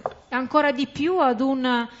kingdom. E ancora di più ad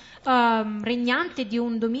un regnante di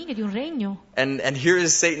un dominio, di un regno. And here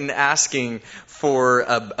is Satan asking for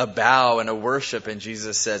a bow and a worship, and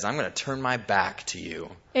Jesus says, "I'm going to turn my back to you."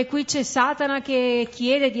 E qui c'è Satana che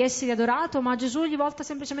chiede di essere adorato, ma Gesù gli volta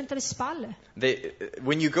semplicemente le spalle.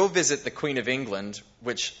 When you go visit the Queen of England,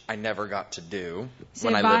 which I never got to do Se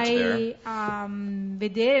when I lived there, vai a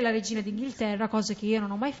vedere la regina d'Inghilterra, cosa che io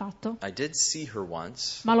non ho mai fatto, I did see her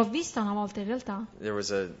once. ma l'ho vista una volta in realtà. There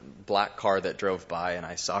was a black car that drove by, and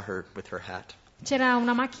I saw her with her hat. C'era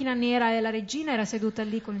una macchina nera e la regina era seduta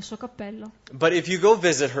lì con il suo cappello. But if you go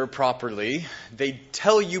visit her properly, they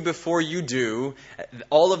tell you before you do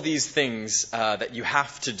all of these things that you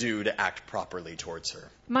have to do to act properly towards her.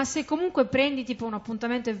 Ma se comunque prendi tipo un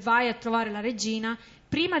appuntamento e vai a trovare la regina,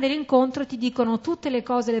 prima dell'incontro ti dicono tutte le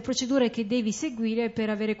cose, le procedure che devi seguire per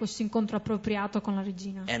avere questo incontro appropriato con la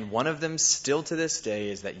regina. And one of them still to this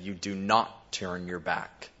day is that you do not turn your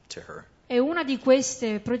back to her. E una di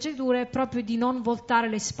queste procedure è proprio di non voltare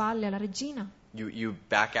le spalle alla regina. You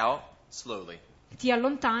back out slowly. Ti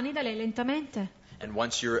allontani da lei lentamente. And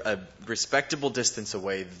once you're a respectable distance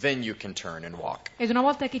away, then you can turn and walk. Ed una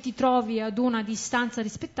volta che ti trovi ad una distanza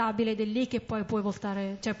rispettabile, ed è lì che poi puoi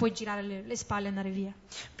voltare, cioè puoi girare le spalle e andare via.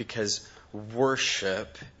 Because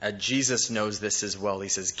worship, Jesus knows this as well. He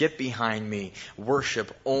says, "Get behind me.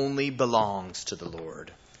 Worship only belongs to the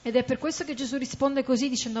Lord." Ed è per questo che Gesù risponde così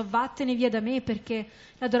dicendo: vattene via da me, perché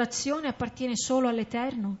l'adorazione appartiene solo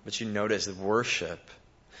all'Eterno. But you notice that worship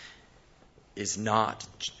is not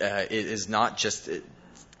just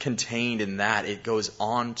contained in that. It goes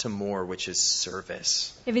on to more, which is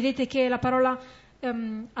service. E vedete che la parola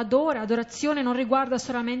adorazione non riguarda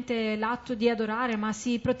solamente l'atto di adorare, ma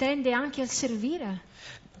si protende anche al servire.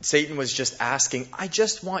 Satan was just asking, "I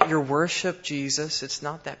just want your worship, Jesus. It's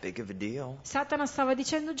not that big of a deal." Satana stava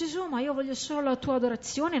dicendo: Gesù, ma io voglio solo la tua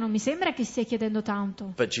adorazione, non mi sembra che stia chiedendo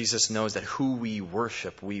tanto. But Jesus knows that who we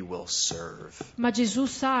worship, we will serve. Ma Gesù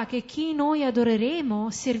sa che chi noi adoreremo,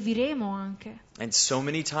 serviremo anche. And so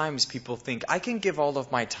many times people think, "I can give all of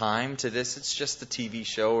my time to this. It's just a TV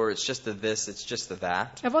show, or it's just a this, it's just a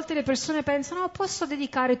that." E a volte le persone pensano: posso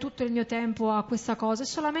dedicare tutto il mio tempo a questa cosa, è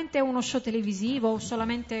solamente uno show televisivo o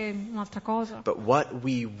solamente un'altra cosa. But what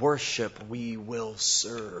we worship, we will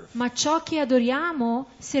serve. Ma ciò che adoriamo,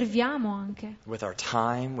 serviamo anche. With our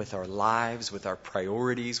time, with our lives, with our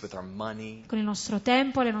priorities, with our money. Con il nostro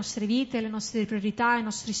tempo, le nostre vite, le nostre priorità, i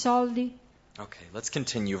nostri soldi. Okay, let's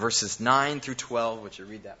continue. Verses 9 through 12. Would you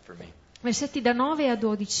read that for me? Versetti da 9 a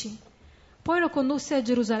 12. Poi lo condusse a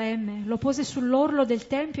Gerusalemme, lo pose sull'orlo del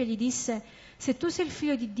Tempio e gli disse: se tu sei il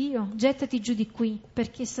figlio di Dio, gettati giù di qui,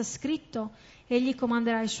 perché sta scritto: egli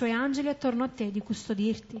comanderà i suoi angeli attorno a te di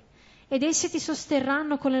custodirti. Ed essi ti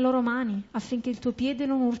sosterranno con le loro mani, affinché il tuo piede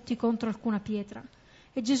non urti contro alcuna pietra.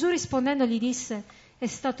 E Gesù rispondendo gli disse: è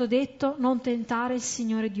stato detto, non tentare il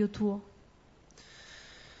Signore Dio tuo.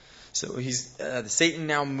 So Satan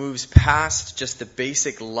now moves past just the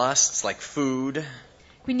basic lusts like food.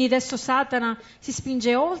 Quindi adesso Satana si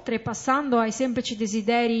spinge oltre, passando ai semplici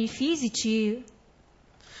desideri fisici.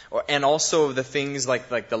 And also the things like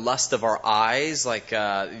the lust of our eyes,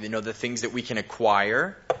 the things that we can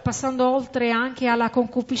acquire. passando oltre anche alla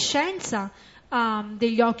concupiscenza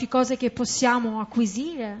degli occhi, cose che possiamo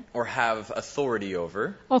acquisire or have authority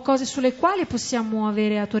over. o cose sulle quali possiamo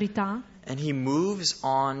avere autorità. And he moves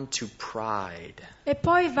on to pride. E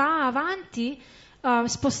poi va avanti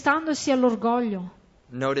spostandosi all'orgoglio.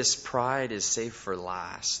 Notice pride is saved for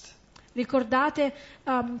last. Ricordate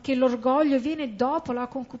che l'orgoglio viene dopo la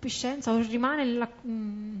concupiscenza o rimane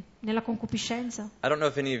nella concupiscenza. I don't know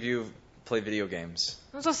if any of you play video games.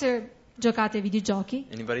 Non so se giocate ai videogiochi.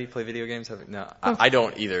 Anybody play video games? No, I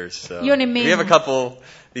don't either. So Io nemmeno. we have a couple.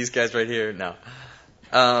 These guys right here. No.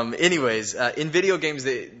 Anyways, in video games,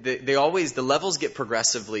 they always the levels get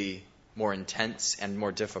progressively more intense and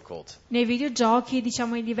more difficult. Nei videogiochi,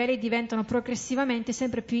 diciamo, i livelli diventano progressivamente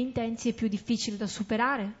sempre più intensi e più difficili da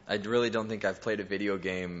superare. I really don't think I've played a video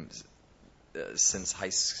game since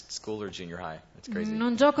high school or junior high. It's crazy.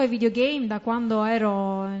 Non gioco ai videogame da quando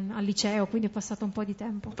ero al liceo, quindi è passato un po' di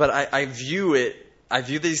tempo. But I view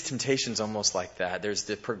these temptations almost like that. There's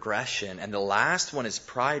the progression, and the last one is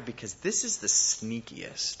pride because this is the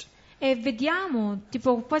sneakiest. E vediamo,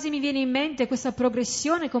 tipo, quasi mi viene in mente questa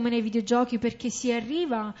progressione come nei videogiochi, perché si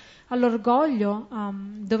arriva all'orgoglio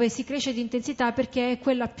dove si cresce di intensità, perché è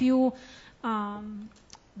quella più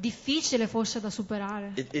difficile forse da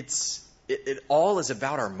superare. It all is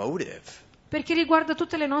about our motive. Perché riguarda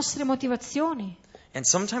tutte le nostre motivazioni. And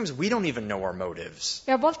sometimes we don't even know our motives.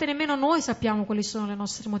 E a volte nemmeno noi sappiamo quali sono le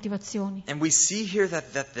nostre motivazioni. And we see here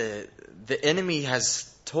that the enemy has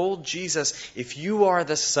told Jesus, if you are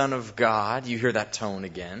the Son of God, you hear that tone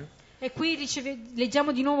again. E qui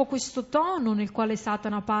leggiamo di nuovo questo tono nel quale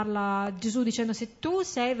Satana parla a Gesù dicendo: se tu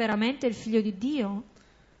sei veramente il figlio di Dio.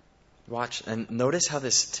 Watch and notice how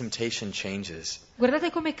this temptation changes. Guardate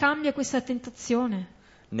come cambia questa tentazione.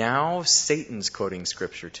 Now Satan's quoting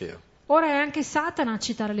scripture too. Ora è anche Satana a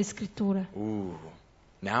citare le scritture.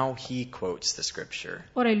 Now he quotes the scripture.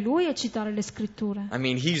 Ora è lui a citare le scritture. I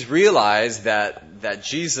mean, he's realized that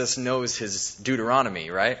Jesus knows his Deuteronomy,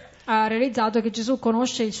 right? Ha realizzato che Gesù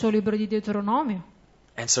conosce il suo libro di Deuteronomio.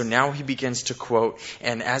 And so now he begins to quote,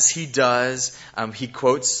 and as he does, he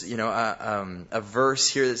quotes, a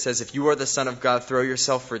verse here that says, "If you are the Son of God, throw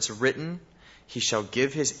yourself, for it's written, He shall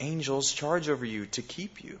give His angels charge over you to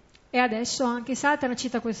keep you." E adesso anche Satana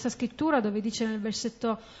cita questa scrittura dove dice nel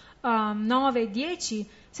versetto 9 e 10: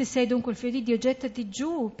 se sei dunque il figlio di Dio, gettati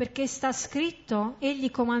giù, perché sta scritto: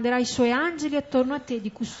 egli comanderà i suoi angeli attorno a te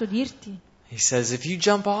di custodirti. He says, if you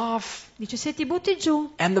jump off, Dice, se ti butti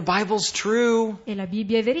giù and the Bible's true, e la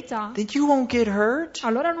Bibbia è verità, then you won't get hurt.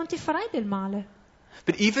 allora non ti farai del male.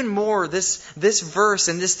 But even more, this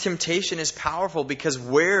verse and this temptation is powerful because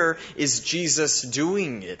where is Jesus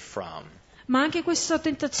doing it from? Ma anche questa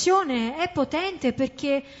tentazione è potente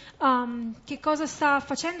perché che cosa sta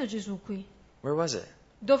facendo Gesù qui? Where was it?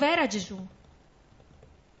 Dov'era Gesù?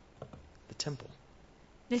 The temple.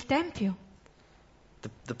 Nel Tempio,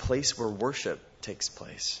 The place where worship takes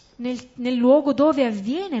place. nel luogo dove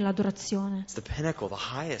avviene l'adorazione, It's the pinnacle,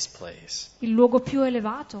 the highest place. il luogo più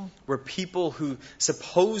elevato, Where people who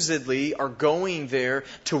supposedly are going there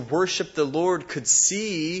to worship the Lord could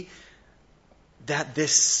see that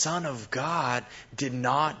this Son of God did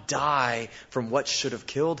not die from what should have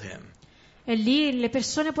killed him. e lì le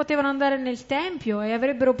persone potevano andare nel Tempio e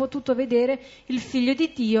avrebbero potuto vedere il Figlio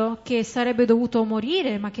di Dio che sarebbe dovuto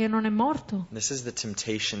morire ma che non è morto. This is the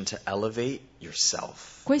temptation to elevate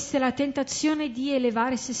yourself. Questa è la tentazione di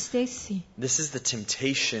elevare se stessi. This is the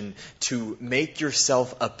temptation to make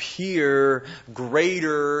yourself appear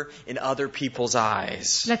greater in other people's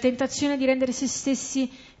eyes. La tentazione di rendere se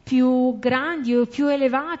stessi più grandi o più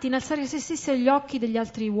elevati, innalzare se stessi agli occhi degli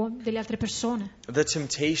altri uomini, delle altre persone. The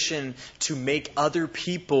temptation to make other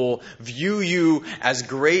people view you as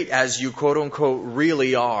great as you quote unquote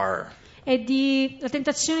really are. E la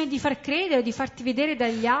tentazione di far credere, di farti vedere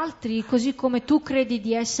dagli altri così come tu credi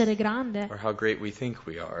di essere grande, Or how great we think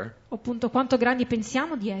we are. o appunto quanto grandi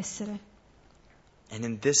pensiamo di essere. And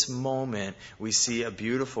in this moment we see a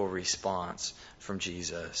beautiful response from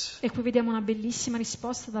Jesus. E qui vediamo una bellissima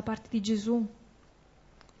risposta da parte di Gesù.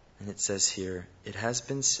 And it says here, it has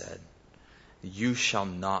been said, you shall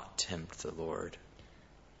not tempt the Lord.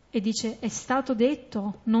 E dice, è stato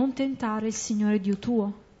detto, non tentare il Signore Dio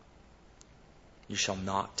tuo. You shall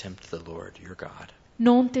not tempt the Lord your God.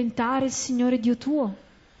 Non tentare il Signore Dio tuo.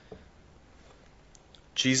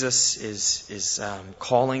 Jesus is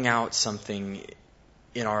calling out something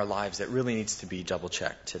in our lives that really needs to be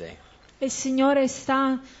double-checked today. E il Signore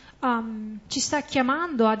ci sta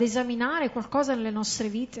chiamando ad esaminare qualcosa nelle nostre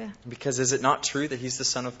vite. Because is it not true that He's the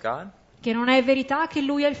Son of God? Che non è verità che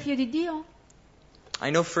Lui è il Figlio di Dio? I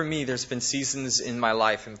know for me, there's been seasons in my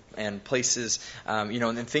life and places,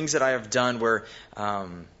 and things that I have done where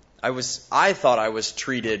I thought I was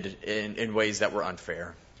treated in ways that were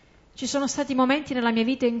unfair. Ci sono stati momenti nella mia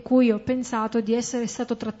vita in cui ho pensato di essere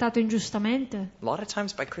stato trattato ingiustamente. A lot of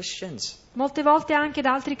times by Christians. Molte volte anche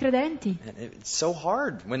da altri credenti. And it's so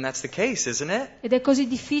hard when that's the case, isn't it? Ed è così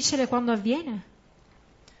difficile quando avviene.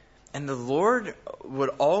 And the Lord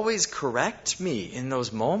would always correct me in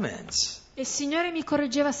those moments. E il Signore mi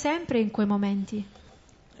correggeva sempre in quei momenti.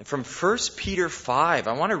 From 1 Peter 5,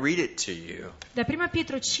 I want to read it to you. Da 1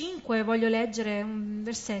 Pietro 5 voglio leggere un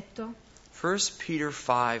versetto. 1 Peter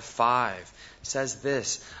 5:5 says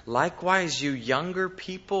this, "Likewise, you younger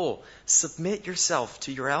people, submit yourself to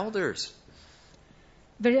your elders."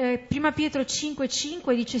 1 Pietro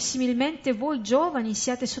 5:5 dice: similmente voi giovani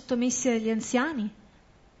siate sottomessi agli anziani.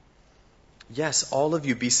 Yes, all of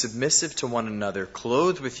you be submissive to one another,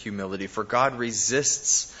 clothed with humility, for God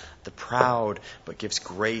resists the proud, but gives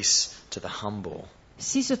grace to the humble.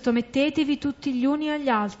 Sì, sottomettetevi tutti gli uni agli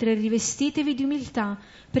altri e rivestitevi di umiltà,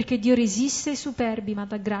 perché Dio resiste ai superbi, ma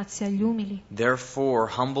dà grazia agli umili.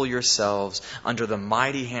 Therefore, humble yourselves under the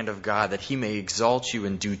mighty hand of God, that he may exalt you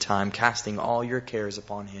in due time, casting all your cares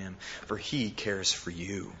upon him, for he cares for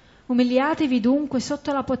you. Umiliatevi dunque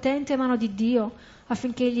sotto la potente mano di Dio,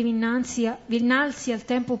 affinché egli vi innalzi al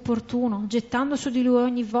tempo opportuno, gettando su di lui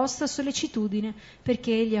ogni vostra sollecitudine,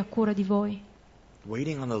 perché egli ha cura di voi.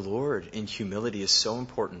 Waiting on the Lord in humility is so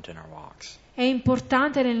important in our walks. È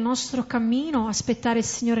importante nel nostro cammino aspettare il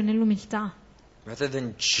Signore nell'umiltà. Rather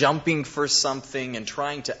than jumping for something and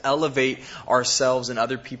trying to elevate ourselves in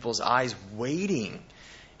other people's eyes, waiting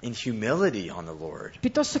in humility on the Lord.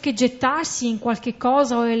 Piuttosto che gettarsi in qualche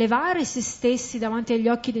cosa o elevare se stessi davanti agli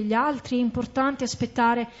occhi degli altri, è importante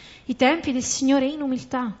aspettare i tempi del Signore in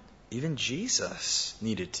umiltà. Even Jesus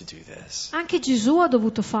needed to do this. Anche Gesù ha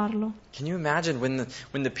dovuto farlo. Can you imagine when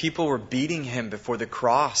the people were beating him before the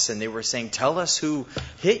cross and they were saying, "Tell us who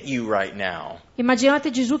hit you right now?" Immaginate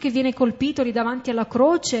Gesù che viene colpito lì davanti alla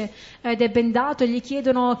croce ed è bendato e gli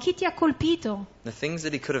chiedono: chi ti ha colpito? The things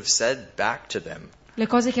that he could have said back to them. Le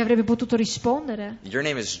cose che avrebbe potuto rispondere. Your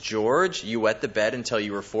name is George. You wet the bed until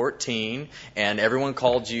you were 14, and everyone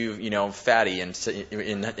called you, fatty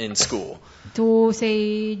in school. Tu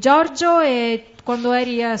sei Giorgio e quando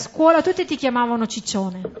eri a scuola tutti ti chiamavano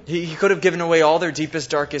ciccione. He could have given away all their deepest,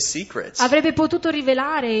 darkest secrets. Avrebbe potuto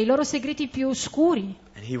rivelare i loro segreti più oscuri.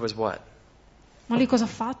 And he was what? Ma lui cosa ha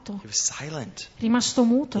fatto? He was silent. È rimasto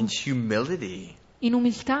muto, In humility. in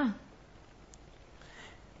umiltà.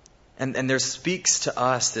 And there speaks to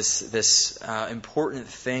us this important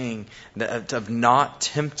thing of not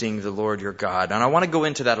tempting the Lord your God. And I want to go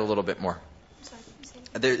into that a little bit more.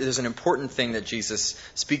 There's an important thing that Jesus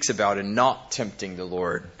speaks about in not tempting the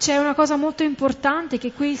Lord. C'è una cosa molto importante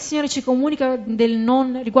che qui il Signore ci comunica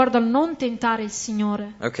riguardo al non tentare il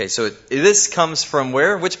Signore. Okay, so this comes from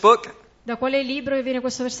where? Which book? Da quale libro viene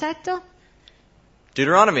questo versetto?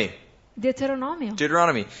 Deuteronomy. Deuteronomio.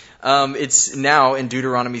 Deuteronomy. It's now in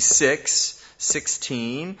Deuteronomy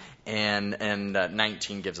 6:16, and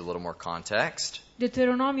 19 gives a little more context.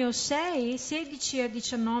 Deuteronomio 6, 16 e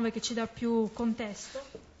 19 che ci dà più contesto.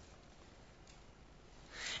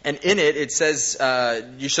 And in it says,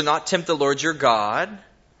 you shall not tempt the Lord your God.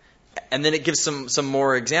 And then it gives some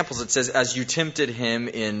more examples. It says, as you tempted him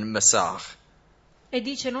in Massah. E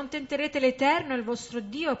dice: non tenterete l'Eterno, il vostro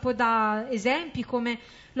Dio, e poi dà esempi come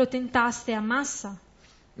lo tentaste a Massa.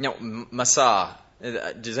 Now, Massah,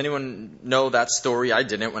 does anyone know that story? I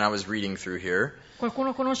didn't when I was reading through here.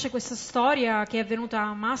 Qualcuno conosce questa storia che è avvenuta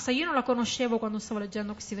a Massa? Io non la conoscevo quando stavo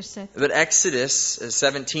leggendo questi versetti. But Exodus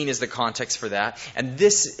 17 is the context for that. And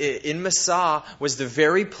this, in Massah, was the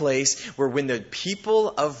very place where when the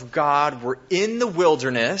people of God were in the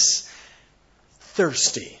wilderness,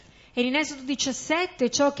 thirsty. E in Esodo 17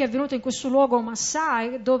 ciò che è avvenuto in questo luogo Massa,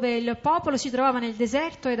 dove il popolo si trovava nel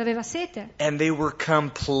deserto ed aveva sete. And they were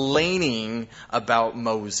complaining about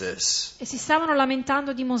Moses. E si stavano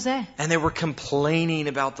lamentando di Mosè. And they were complaining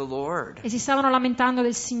about the Lord. E si stavano lamentando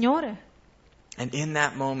del Signore. And in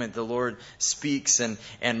that moment, the Lord speaks, and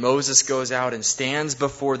Moses goes out and stands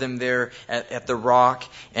before them there at the rock,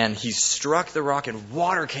 and he struck the rock, and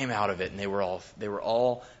water came out of it, and they were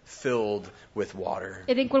all filled with water.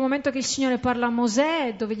 Ed è in quel momento che il Signore parla a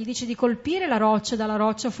Mosè, dove gli dice di colpire la roccia, dalla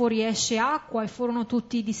roccia fuori esce acqua, e furono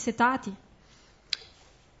tutti dissetati.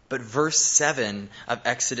 But verse 7 of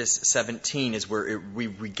Exodus 17 is where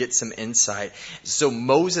we get some insight. So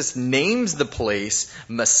Moses names the place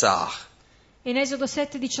Massah. In Esodo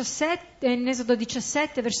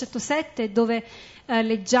 17, versetto 7, dove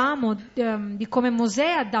leggiamo di come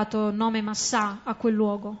Mosè ha dato nome Massà a quel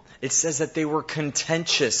luogo. It says that they were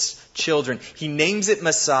contentious children. He names it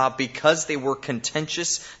Massah because they were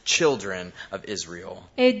contentious children of Israel.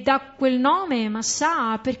 E dà quel nome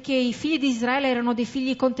Massà perché i figli di Israele erano dei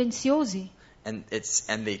figli contenziosi And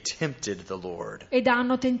they tempted the Lord. ed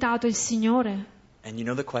hanno tentato il Signore. And you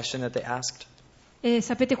know the question that they asked? E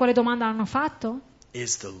sapete quale domanda hanno fatto?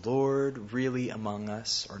 Is the Lord really among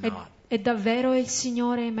us or not? È davvero il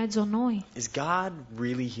Signore in mezzo a noi? Is God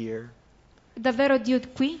really here? È davvero Dio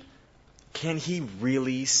qui? Can He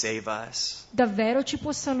really save us? Davvero ci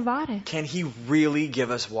può salvare? Can He really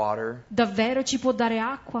give us water? Davvero ci può dare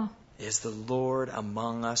acqua? Is the Lord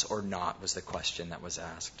among us or not? Was the question that was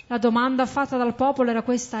asked. La domanda fatta dal popolo era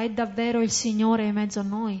questa: è davvero il Signore in mezzo a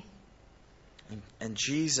noi? And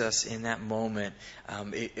Jesus, in that moment,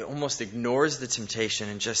 it almost ignores the temptation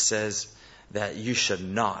and just says that you should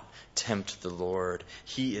not tempt the Lord.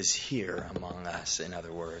 He is here among us, in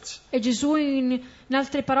other words. E Gesù in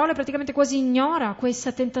altre parole praticamente quasi ignora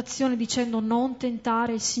questa tentazione dicendo: non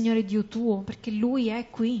tentare il Signore Dio tuo, perché Lui è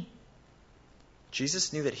qui. Jesus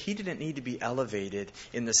knew that he didn't need to be elevated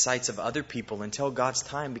in the sights of other people until God's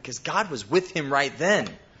time because God was with him right then.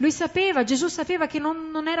 Gesù sapeva che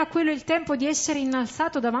non era quello il tempo di essere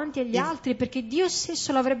innalzato davanti agli altri, perché Dio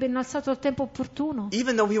stesso l'avrebbe innalzato al tempo opportuno.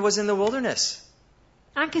 Even though he was in the wilderness.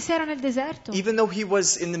 Anche se era nel deserto. Even though he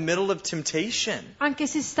was in the middle of temptation. Anche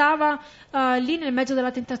se stava lì nel mezzo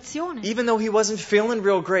della tentazione. Even though he wasn't feeling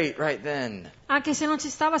real great right then. Anche se non si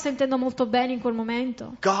stava sentendo molto bene in quel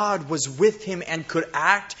momento. God was with him and could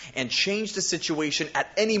act and change the situation at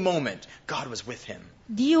any moment. God was with him.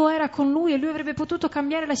 Dio era con lui e lui avrebbe potuto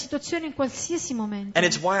cambiare la situazione in qualsiasi momento. And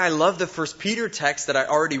it's why I love the 1 Peter text that I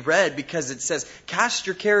already read, because it says, cast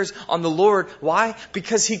your cares on the Lord. Why?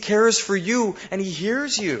 Because He cares for you and He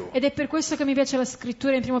hears you. Ed è per questo che mi piace la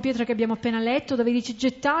scrittura in 1 Pietro che abbiamo appena letto, dove dice: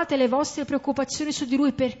 gettate le vostre preoccupazioni su di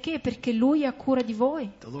Lui. Perché? Perché Lui ha cura di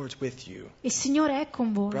voi. The Lord's with you. Il Signore è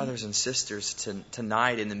con voi. Brothers and sisters,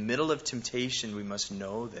 tonight in the middle of temptation we must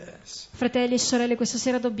know this. Fratelli e sorelle, questa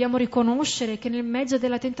sera dobbiamo riconoscere che nel mezzo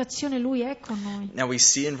della tentazione Lui è con noi. Now we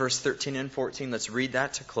see in verse 13 and 14, let's read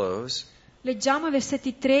that to close. Leggiamo i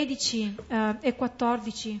versetti 13 e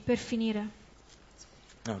 14 per finire.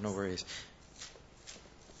 No worries.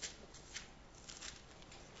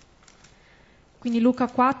 Quindi Luca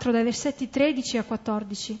 4 dai versetti 13 a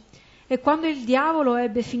 14. E quando il diavolo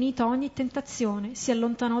ebbe finita ogni tentazione, si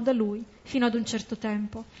allontanò da lui fino ad un certo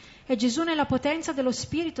tempo. E Gesù nella potenza dello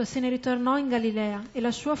Spirito se ne ritornò in Galilea e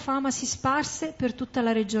la sua fama si sparse per tutta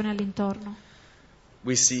la regione all'intorno.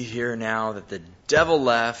 We see here now that the devil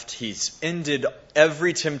left. He's ended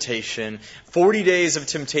every temptation, 40 days of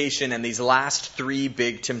temptation, and these last 3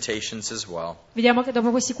 big temptations as well. Vediamo che dopo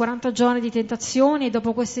questi 40 giorni di tentazioni e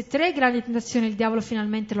dopo queste 3 grandi tentazioni il diavolo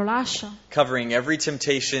finalmente lo lascia. Covering every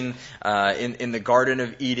temptation in the Garden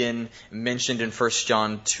of Eden mentioned in 1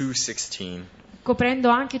 John 2:16. Coprendo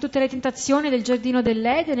anche tutte le tentazioni del giardino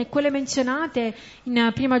dell'Eden e quelle menzionate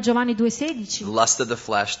in 1 Giovanni 2,16. The lust of the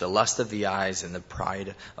flesh, the lust of the eyes, and the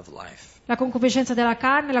pride of life. La concupiscenza della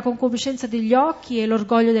carne, la concupiscenza degli occhi e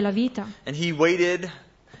l'orgoglio della vita. And he waited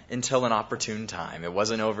until an opportune time. It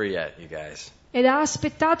wasn't over yet, you guys. Ed ha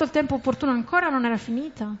aspettato il tempo opportuno, ancora non era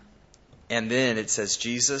finita. And then it says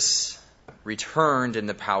Jesus returned in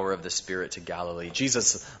the power of the Spirit to Galilee.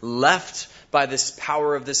 Jesus left by this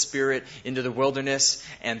power of the Spirit into the wilderness,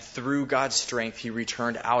 and through God's strength he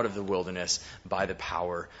returned out of the wilderness by the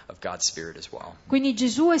power of God's Spirit as well. Quindi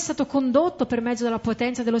Gesù è stato condotto per mezzo della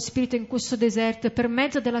potenza dello Spirito in questo deserto, e per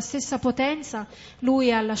mezzo della stessa potenza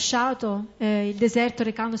lui ha lasciato il deserto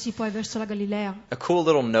recandosi poi verso la Galilea. A cool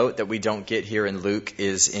little note that we don't get here in Luke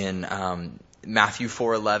is in Matthew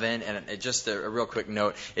 4:11, and just a real quick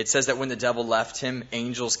note, it says that when the devil left him,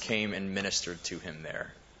 angels came and ministered to him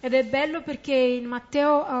there. Ed è bello perché in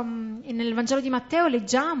Matteo, nel Vangelo di Matteo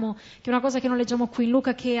leggiamo, che è una cosa che non leggiamo qui in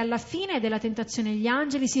Luca, che alla fine della tentazione gli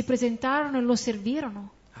angeli si presentarono e lo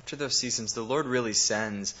servirono. After those seasons, the Lord really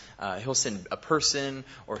sends, He'll send a person,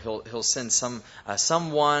 or He'll send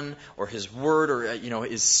someone, or His Word, or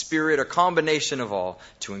His Spirit, a combination of all,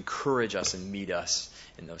 to encourage us and meet us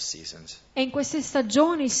in those seasons. E in queste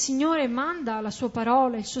stagioni il Signore manda la sua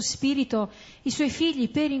parola, il suo Spirito, i suoi figli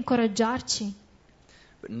per incoraggiarci.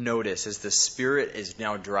 But notice, as the Spirit is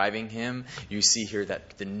now driving him, you see here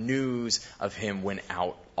that the news of him went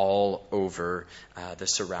out all over the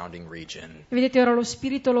surrounding region. E vedete, ora lo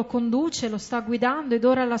Spirito lo conduce, lo sta guidando, ed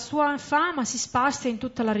ora la sua fama si sparse in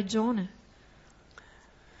tutta la regione.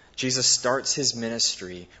 Jesus starts his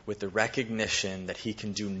ministry with the recognition that he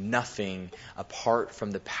can do nothing apart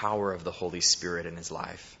from the power of the Holy Spirit in his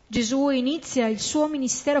life. Gesù inizia il suo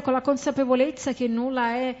ministero con la consapevolezza che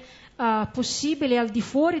nulla è possibile al di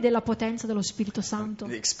fuori della potenza dello Spirito Santo.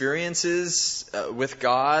 The experiences with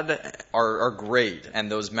God are great, and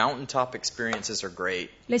those mountaintop experiences are great.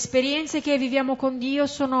 Le esperienze che viviamo con Dio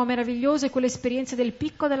sono meravigliose, quelle esperienze del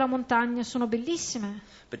picco della montagna sono bellissime.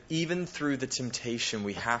 But even through the temptation,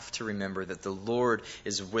 we have to remember that the Lord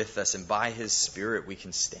is with us, and by His Spirit we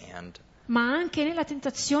can stand. Ma anche nella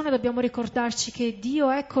tentazione dobbiamo ricordarci che Dio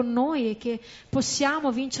è con noi e che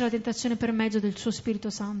possiamo vincere la tentazione per mezzo del suo Spirito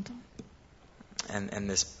Santo. And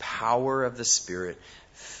this power of the Spirit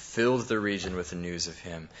filled the region with the news of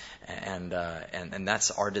Him, and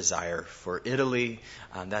that's our desire for Italy.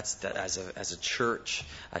 That's as a church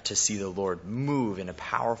to see the Lord move in a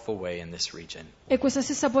powerful way in this region. E questa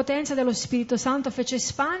stessa potenza dello Spirito Santo fece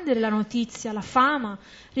espandere la notizia, la fama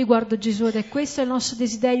riguardo Gesù, ed è questo il nostro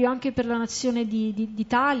desiderio anche per la nazione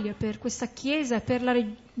d'Italia, per questa Chiesa e per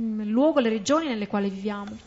il luogo, le regioni nelle quali viviamo.